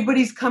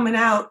 everybody's coming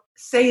out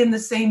saying the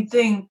same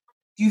thing.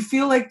 Do you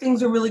feel like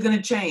things are really going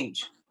to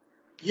change?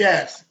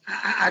 Yes,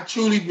 I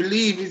truly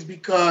believe it's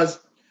because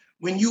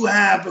when you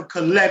have a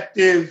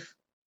collective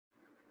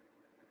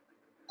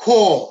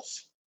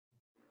cause,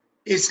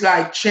 it's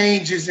like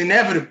change is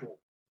inevitable.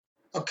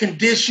 A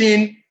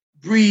condition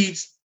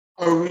breeds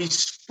a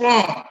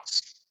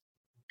response.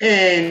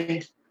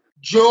 And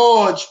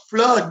George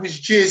Floyd was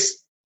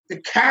just the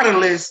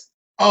catalyst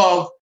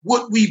of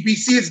what we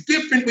see. It's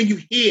different when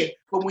you hear,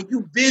 but when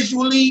you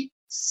visually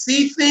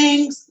see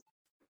things,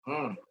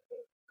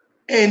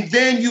 and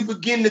then you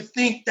begin to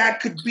think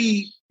that could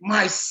be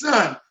my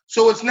son.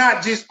 So it's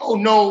not just, oh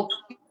no,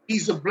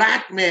 he's a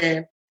Black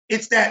man.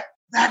 It's that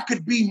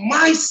could be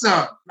my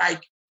son.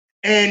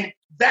 And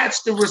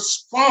that's the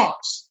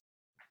response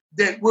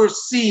that we're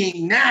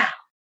seeing now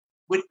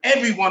with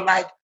everyone.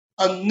 Like,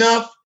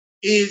 enough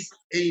is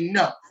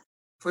enough.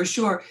 For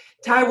sure.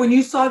 Ty, when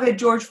you saw that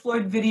George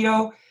Floyd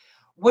video,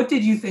 what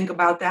did you think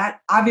about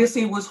that?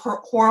 Obviously, it was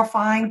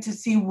horrifying to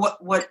see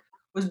what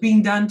was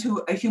being done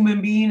to a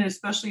human being,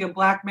 especially a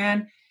Black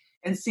man,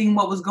 and seeing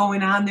what was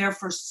going on there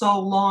for so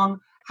long.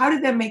 How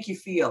did that make you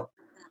feel?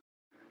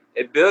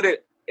 It built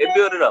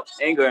up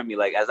anger in me.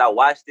 Like, as I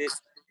watched it,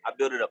 I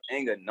built up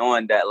anger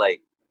knowing that,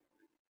 like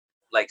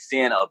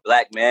seeing a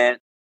Black man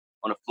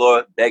on the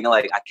floor begging,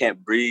 like, I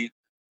can't breathe,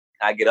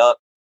 I get up,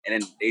 and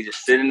then they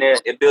just sitting there.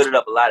 It built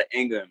up a lot of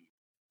anger in me.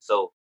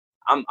 So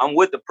I'm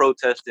with the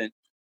protesting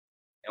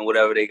and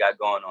whatever they got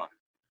going on.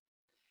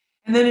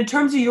 And then in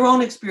terms of your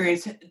own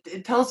experience,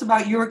 tell us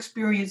about your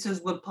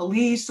experiences with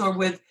police or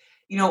with,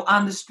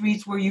 on the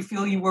streets where you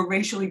feel you were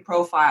racially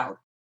profiled.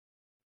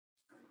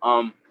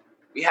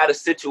 We had a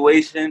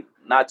situation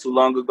not too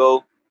long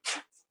ago,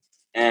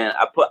 and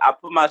I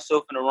put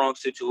myself in the wrong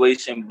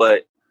situation,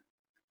 but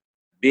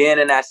being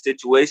in that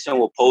situation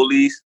with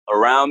police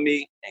around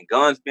me and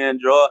guns being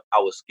drawn, I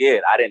was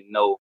scared. I didn't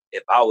know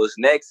if I was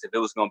next, if it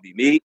was going to be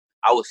me.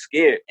 I was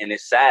scared, and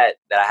it's sad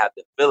that I have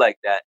to feel like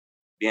that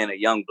being a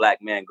young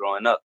Black man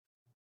growing up.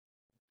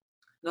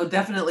 No,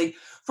 definitely.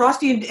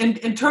 Frosty,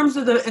 in terms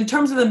of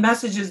the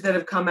messages that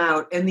have come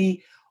out and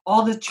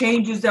all the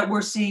changes that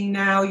we're seeing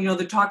now,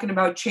 they're talking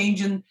about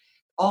changing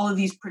all of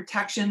these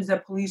protections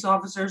that police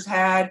officers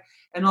had,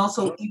 and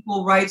also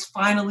equal rights,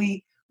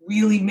 finally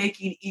really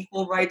making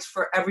equal rights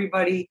for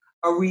everybody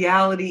a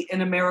reality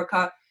in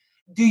America.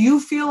 Do you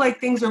feel like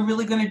things are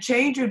really going to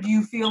change, or do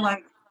you feel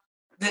like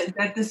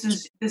that this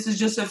is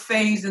just a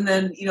phase, and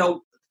then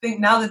think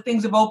now that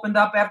things have opened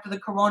up after the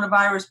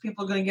coronavirus,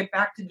 people are going to get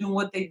back to doing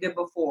what they did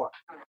before?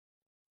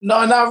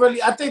 No, not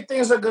really. I think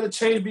things are going to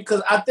change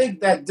because I think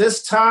that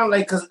this time,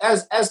 because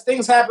as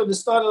things happen, it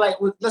started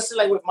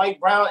with Mike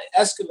Brown, it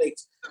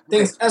escalates.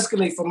 Things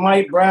escalate from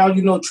Mike Brown,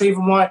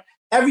 Trayvon Martin,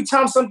 every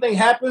time something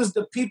happens,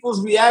 the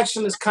people's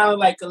reaction is kind of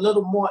like a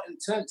little more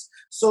intense.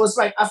 So it's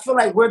like I feel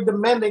like we're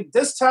demanding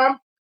this time.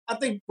 I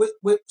think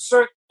with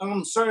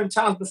certain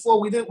times before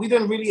we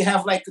didn't really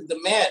have like a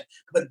demand,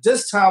 but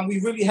this time we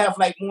really have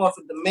like more of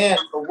a demand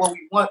of what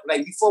we want.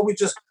 Like before we're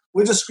just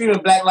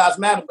screaming Black Lives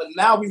Matter, but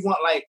now we want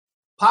like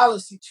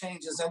policy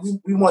changes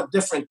and we want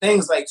different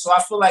things. Like so,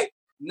 I feel like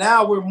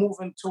now we're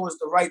moving towards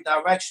the right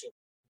direction.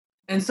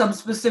 And some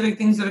specific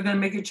things that are going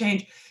to make a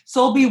change.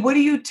 Solby, what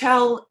do you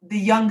tell the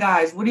young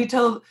guys? What do you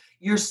tell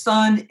your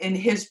son and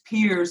his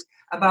peers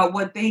about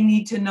what they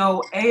need to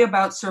know, A,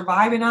 about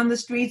surviving on the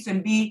streets,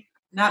 and B,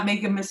 not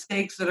making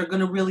mistakes that are going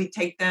to really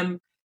take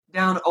them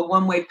down a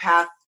one-way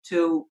path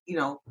to,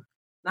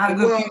 not a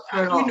good future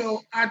at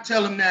all? I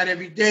tell them that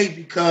every day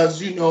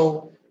because,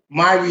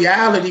 my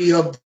reality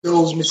of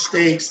those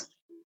mistakes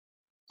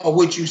are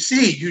what you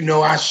see.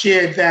 I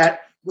shared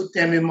that with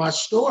them in my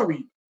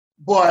story.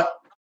 But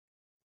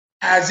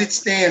as it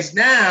stands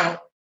now,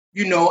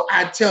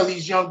 I tell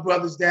these young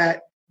brothers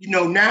that,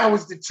 now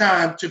is the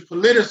time to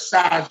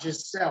politicize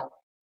yourself.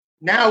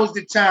 Now is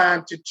the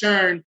time to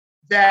turn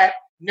that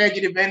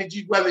negative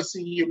energy, whether it's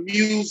in your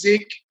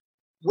music,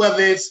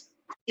 whether it's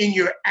in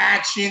your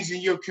actions,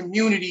 in your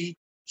community,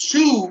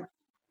 to,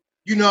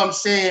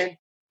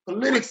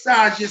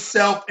 politicize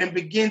yourself and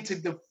begin to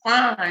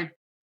define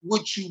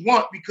what you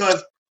want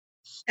because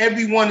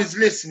everyone is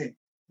listening.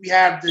 We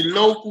have the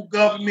local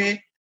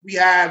government, we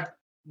have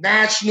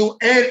national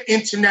and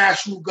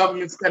international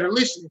governments that are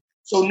listening.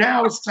 So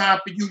now it's time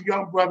for you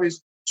young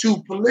brothers to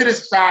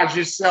politicize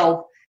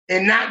yourself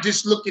and not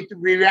just look at the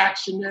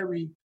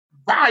reactionary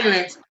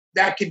violence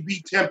that could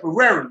be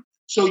temporary.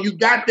 So you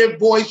got their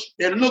voice,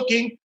 they're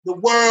looking, the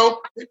world.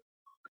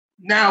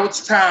 Now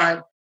it's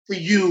time for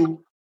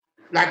you,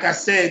 like I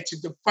said, to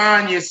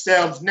define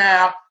yourselves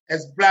now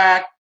as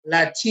Black,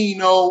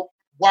 Latino,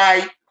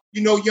 white,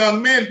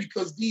 young men,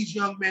 because these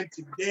young men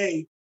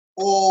today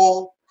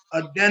all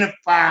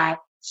identify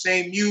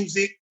same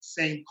music,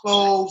 same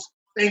clothes,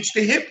 thanks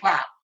to hip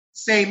hop,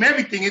 same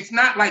everything. It's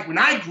not like when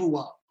I grew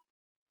up.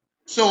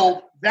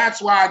 So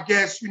that's why I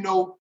guess,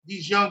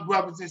 these young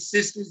brothers and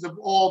sisters of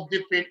all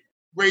different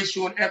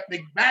racial and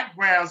ethnic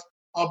backgrounds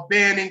are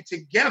banding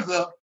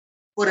together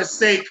for the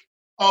sake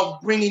of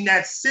bringing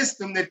that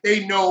system that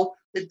they know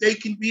that they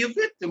can be a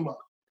victim of.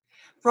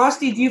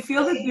 Frosty, do you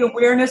feel that the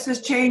awareness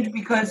has changed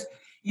because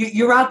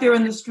you're out there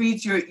in the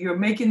streets, you're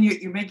making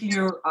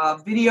your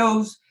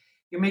videos,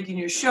 you're making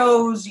your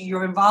shows,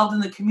 you're involved in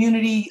the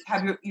community,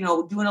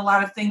 doing a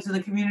lot of things in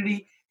the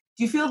community.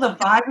 Do you feel the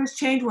vibe has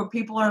changed where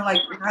people are like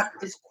not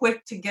as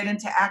quick to get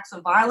into acts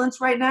of violence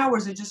right now, or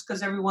is it just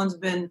because everyone's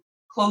been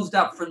closed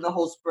up for the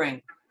whole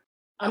spring?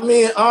 I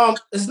mean,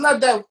 it's not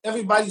that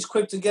everybody's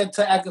quick to get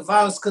to active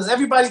violence because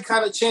everybody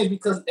kind of changed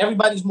because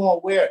everybody's more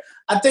aware.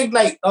 I think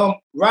right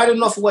off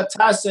of what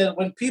Ty said,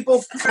 when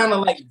people kind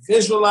of like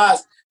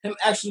visualize him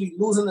actually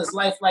losing his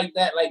life like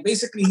that, like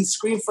basically he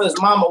screamed for his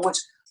mama, which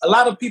a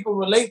lot of people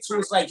relate to.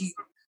 It's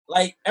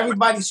like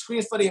everybody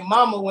screams for their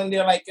mama when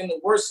they're like in the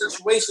worst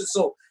situation.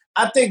 So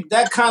I think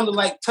that kind of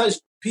like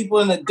touched people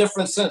in a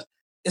different sense.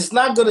 It's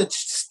not going to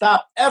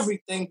stop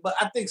everything, but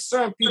I think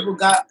certain people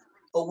got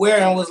aware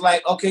and was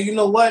like, okay, you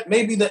know what?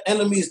 Maybe the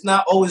enemy is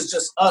not always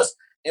just us,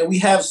 and we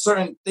have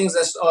certain things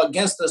that are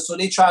against us. So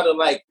they try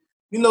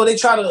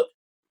to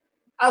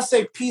I'll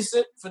say piece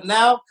it for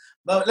now,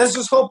 but let's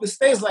just hope it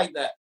stays like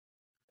that.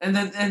 And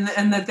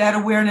that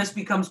awareness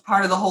becomes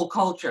part of the whole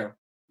culture.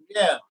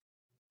 Yeah.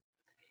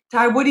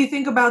 Ty, what do you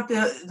think about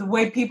the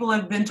way people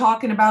have been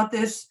talking about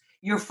this?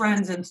 Your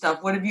friends and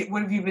stuff. What have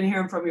you been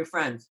hearing from your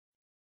friends?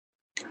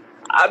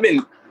 I've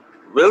been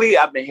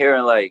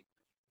hearing like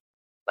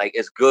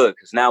it's good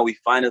because now we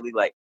finally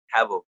like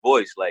have a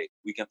voice. Like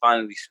we can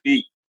finally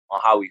speak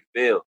on how we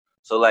feel.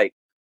 So like,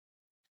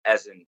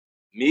 as in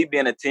me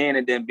being a teen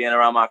and then being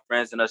around my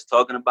friends and us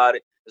talking about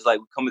it, it's like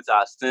we coming to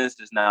our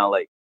senses now.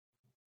 Like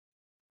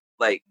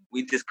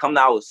we just come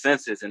to our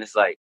senses, and it's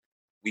like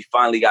we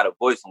finally got a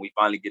voice and we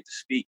finally get to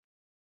speak.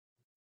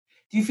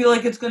 Do you feel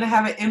like it's going to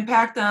have an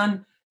impact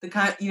on the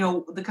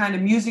kind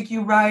of music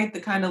you write,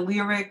 the kind of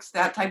lyrics,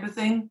 that type of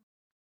thing?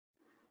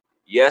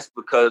 Yes,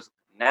 because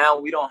now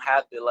we don't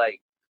have to a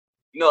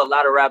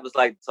lot of rappers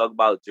like to talk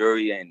about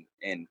jewelry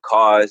and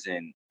cars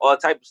and all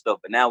type of stuff,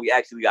 but now we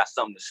actually got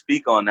something to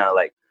speak on now,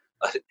 like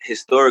a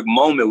historic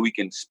moment we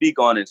can speak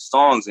on in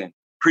songs and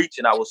preach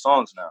in our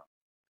songs now.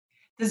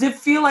 Does it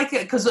feel like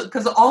it?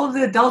 Because all of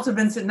the adults have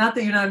been saying, not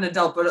that you're not an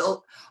adult, but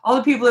all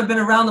the people that have been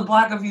around the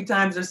block a few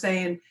times are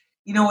saying,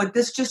 you know what,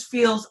 this just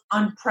feels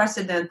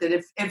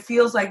unprecedented. It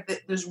feels like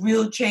there's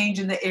real change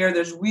in the air.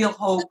 There's real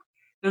hope.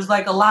 There's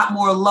like a lot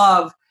more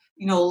love.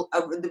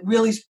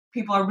 Really,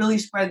 people are really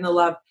spreading the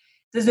love.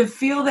 Does it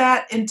feel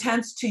that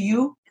intense to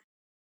you?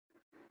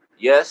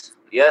 Yes,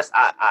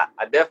 I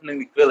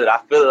definitely feel it.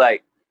 I feel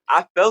like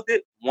I felt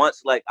it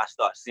once, like I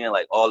start seeing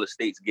like all the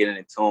states getting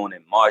in tune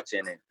and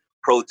marching and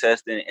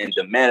protesting and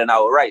demanding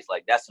our rights.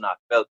 Like that's when I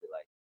felt it.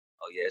 Like,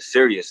 oh yeah, it's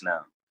serious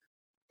now.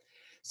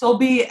 So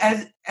be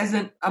as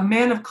a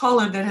man of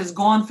color that has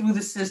gone through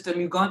the system,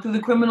 you've gone through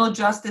the criminal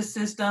justice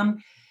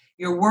system,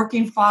 you're a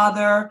working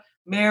father,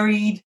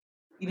 married,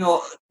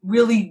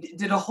 really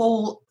did a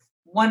whole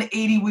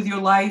 180 with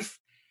your life.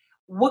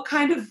 What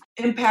kind of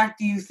impact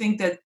do you think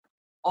that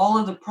all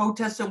of the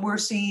protests that we're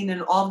seeing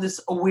and all this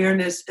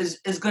awareness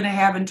is going to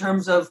have in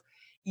terms of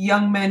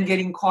young men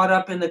getting caught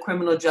up in the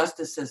criminal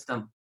justice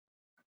system?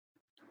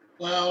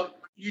 Well,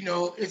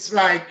 it's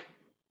like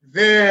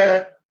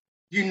they're,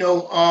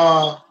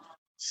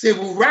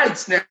 civil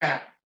rights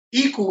now.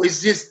 Equal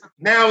is just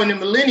now in the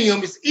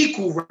millennium, it's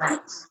equal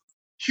rights,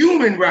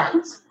 human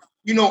rights,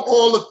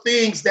 all the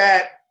things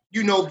that,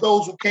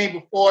 those who came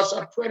before us,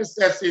 our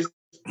predecessors,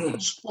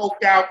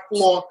 spoke out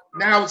for.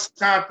 Now it's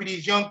time for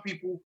these young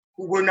people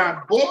who were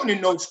not born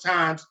in those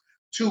times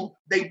to,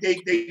 they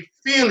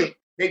feel it.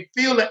 They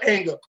feel the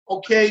anger,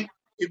 okay?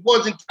 It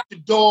wasn't the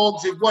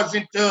dogs, it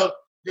wasn't the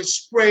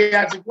spray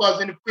as it was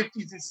in the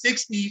 50s and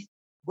 60s,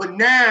 but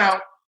now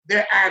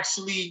they're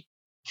actually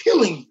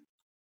killing you.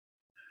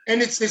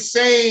 And it's the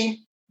same,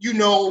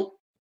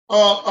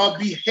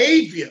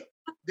 behavior,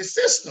 the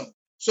system.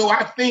 So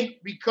I think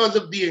because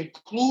of the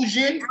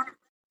inclusion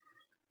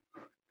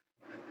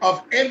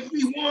of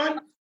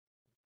everyone,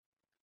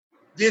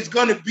 there's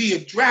going to be a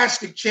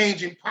drastic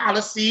change in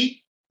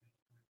policy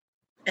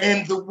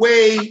and the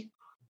way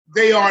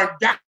they are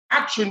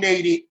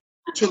indoctrinated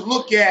to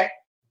look at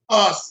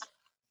us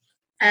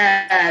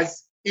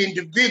as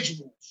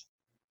individuals.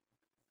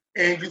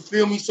 And you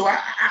feel me? So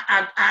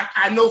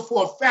I know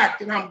for a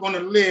fact that I'm going to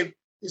live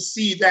to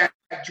see that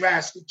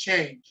drastic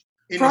change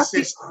in Frosty,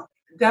 the system.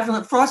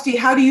 Definitely. Frosty,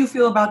 how do you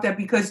feel about that?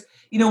 Because,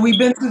 we've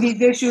been through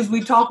these issues.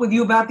 We talked with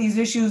you about these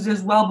issues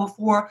as well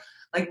before,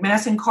 like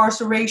mass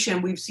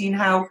incarceration. We've seen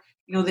how,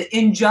 the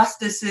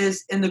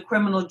injustices in the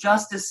criminal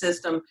justice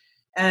system.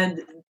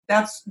 And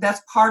that's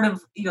part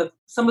of,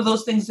 some of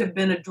those things have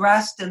been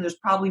addressed, and there's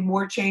probably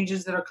more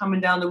changes that are coming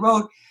down the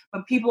road.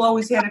 But people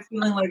always had a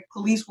feeling like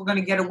police were going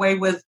to get away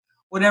with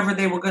whatever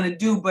they were going to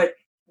do. But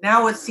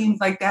now it seems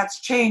like that's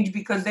changed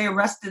because they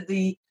arrested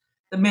the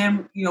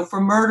man,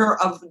 for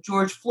murder of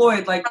George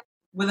Floyd, like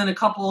within a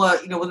couple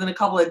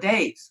of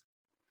days.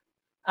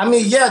 I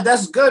mean, yeah,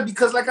 that's good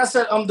because, like I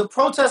said, the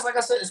protest, like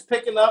I said, is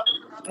picking up,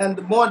 and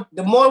the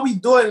more we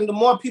do it, and the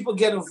more people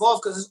get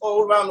involved, because it's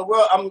all around the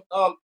world.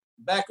 I'm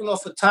backing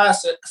off what Ty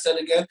said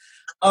again.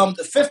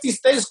 The 50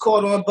 states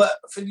caught on, but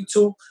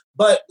 52,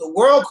 but the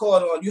world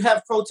caught on. You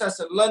have protests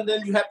in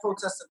London, you have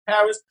protests in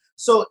Paris,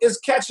 so it's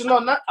catching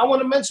on. I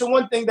want to mention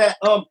one thing that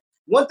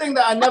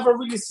I never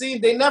really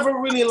seen. They never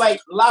really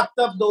locked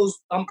up those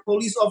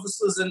police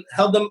officers and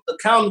held them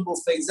accountable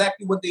for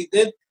exactly what they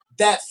did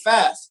that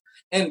fast.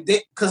 And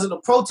because of the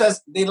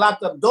protest, they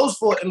locked up those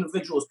 4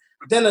 individuals.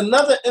 Then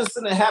another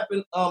incident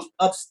happened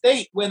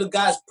upstate where the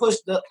guys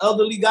pushed the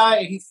elderly guy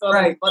and he fell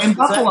in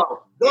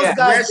Buffalo. Those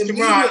guys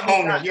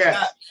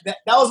that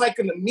was like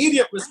an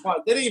immediate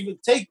response. They didn't even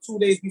take 2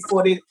 days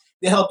before they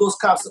held those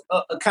cops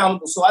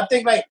accountable. So I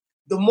think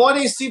the more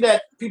they see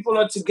that people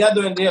are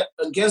together and they're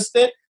against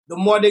it, the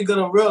more they're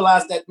gonna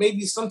realize that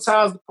maybe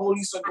sometimes the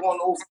police are going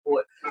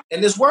overboard.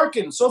 And it's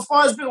working. So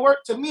far it's been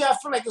working. To me, I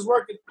feel like it's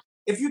working.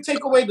 If you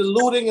take away the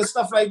looting and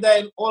stuff like that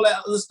and all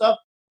that other stuff,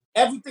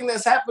 everything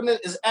that's happening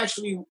is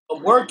actually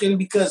working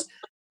because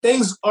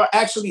things are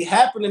actually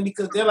happening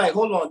because they're like,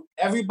 hold on,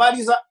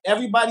 everybody's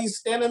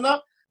standing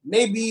up.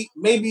 Maybe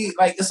maybe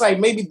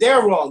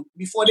they're wrong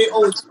before they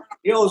owe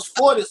us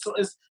for this. So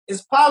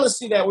it's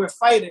policy that we're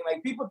fighting.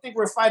 Like people think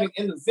we're fighting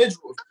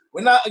individuals.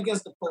 We're not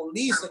against the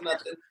police or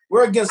nothing.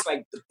 We're against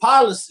the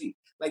policy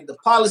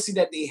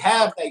that they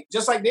have.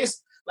 Just like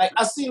this.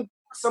 I seen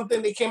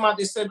something that came out.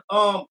 They said,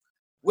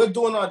 we're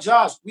doing our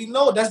jobs. We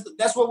know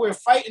that's what we're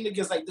fighting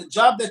against. The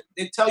job that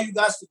they tell you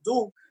guys to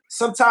do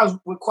sometimes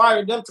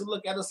require them to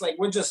look at us like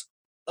we're just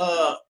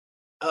a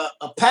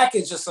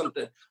package or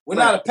something. We're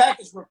not a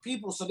package. We're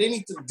people, so they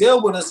need to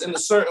deal with us in a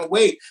certain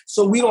way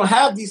so we don't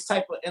have these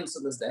type of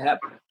incidents that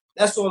happen.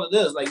 That's all it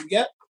is. You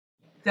get?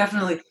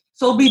 Definitely.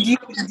 So, do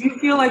you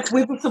feel like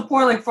with the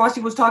support, like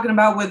Frosty was talking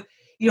about, with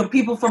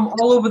people from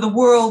all over the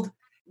world,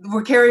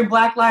 we're carrying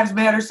Black Lives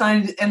Matter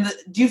signs, and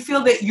do you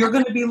feel that you're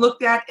going to be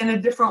looked at in a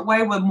different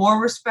way with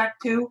more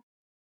respect too?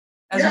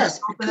 Yes,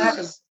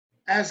 because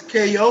as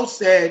KO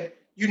said,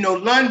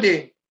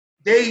 London,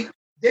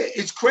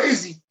 it's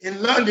crazy.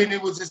 In London,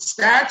 it was a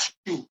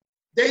statue.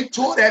 They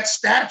tore that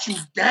statue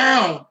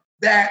down.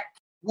 That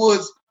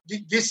was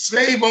this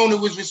slave owner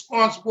was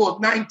responsible for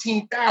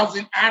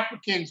 19,000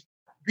 Africans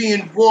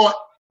being brought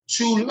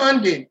to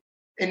London,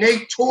 and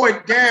they tore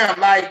it down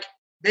like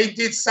they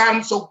did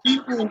something. So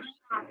people.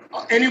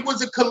 And it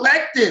was a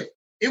collective.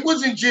 It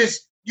wasn't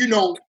just,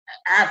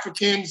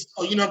 Africans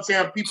or,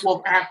 people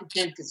of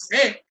African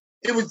descent.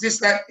 It was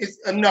just that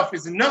enough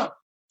is enough.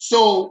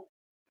 So,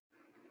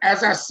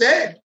 as I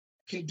said,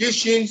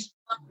 conditions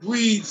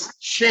breeds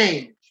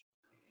change.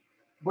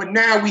 But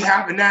now we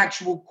have an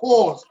actual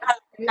cause.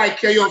 Like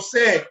KO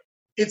said,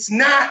 it's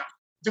not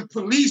the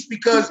police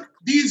because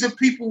these are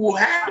people who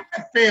have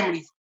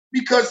families.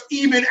 Because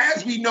even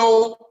as we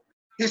know,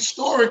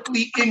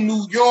 historically in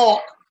New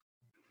York,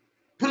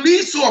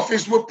 police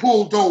officers were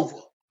pulled over.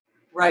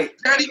 Right.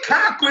 Johnny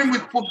Cochran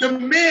was pulled. The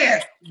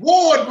mayor,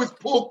 Ward, was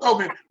pulled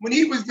over when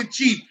he was the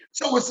chief.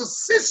 So it's a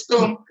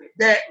system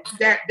that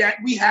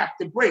we have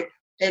to break.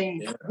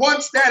 And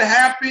once that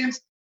happens,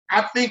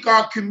 I think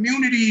our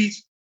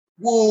communities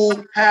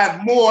will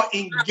have more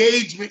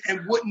engagement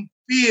and wouldn't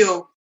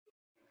feel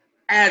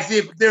as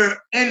if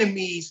they're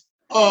enemies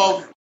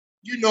of,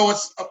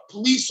 it's a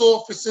police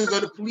officers or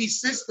the police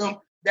system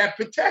that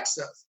protects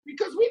us,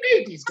 because we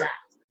need these guys.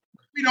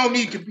 We don't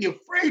need to be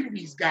afraid of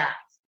these guys.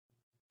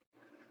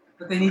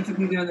 But they need to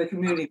be there in the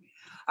community.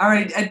 All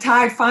right,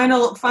 Ty,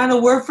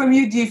 final word from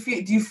you. Do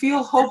you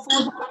feel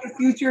hopeful about the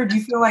future? Do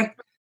you feel like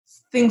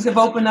things have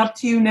opened up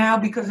to you now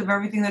because of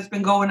everything that's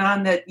been going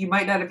on that you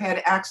might not have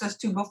had access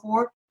to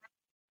before?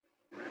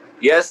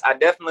 Yes, I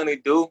definitely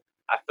do.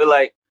 I feel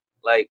like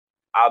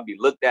I'll be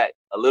looked at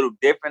a little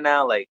different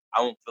now. Like, I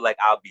don't feel like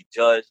I'll be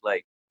judged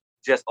like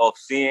just off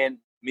seeing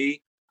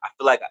me. I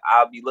feel like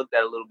I'll be looked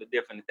at a little bit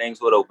different, and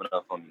things would open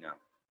up for me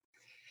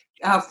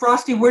now.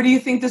 Frosty, where do you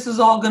think this is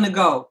all going to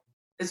go?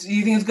 Do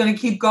you think it's going to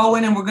keep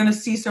going and we're going to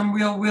see some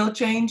real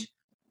change?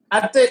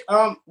 I think,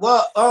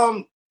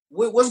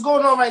 what's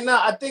going on right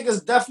now, I think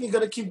it's definitely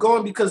going to keep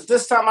going, because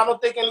this time I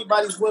don't think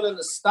anybody's willing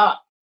to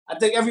stop. I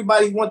think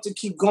everybody wants to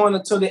keep going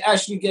until they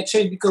actually get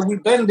changed, because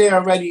we've been there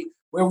already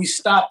where we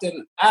stopped,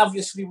 and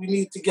obviously we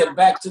need to get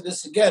back to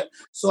this again.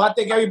 So I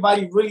think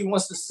everybody really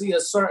wants to see a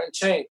certain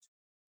change.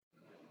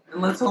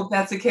 And let's hope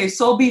that's the case.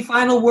 Soul B,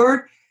 final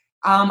word.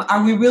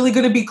 Are we really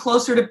going to be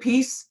closer to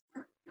peace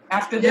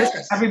after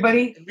this,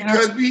 everybody?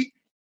 Because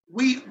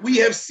we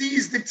have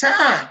seized the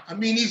time. I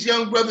mean, these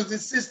young brothers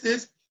and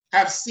sisters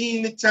have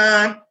seen the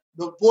time.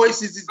 The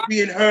voices is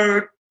being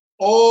heard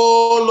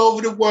all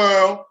over the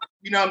world.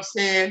 You know what I'm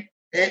saying?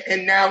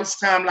 And now it's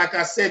time, like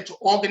I said, to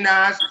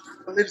organize,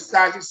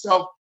 politicize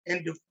yourself,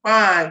 and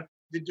define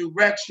the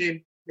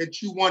direction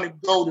that you want to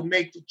go to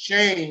make the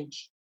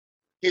change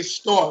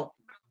historic.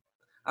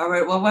 All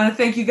right. Well, I want to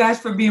thank you guys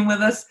for being with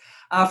us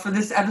for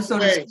this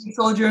episode of Street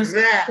Soldiers.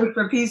 Push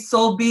for Peace,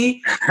 Soul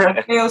B,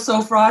 Mateo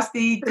So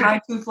Frosty,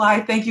 Ty Two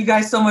Fly. Thank you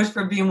guys so much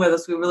for being with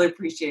us. We really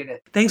appreciate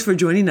it. Thanks for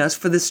joining us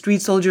for the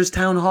Street Soldiers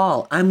Town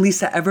Hall. I'm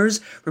Lisa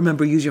Evers.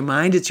 Remember, use your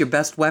mind. It's your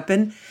best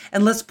weapon.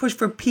 And let's push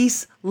for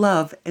peace,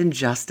 love, and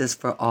justice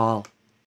for all.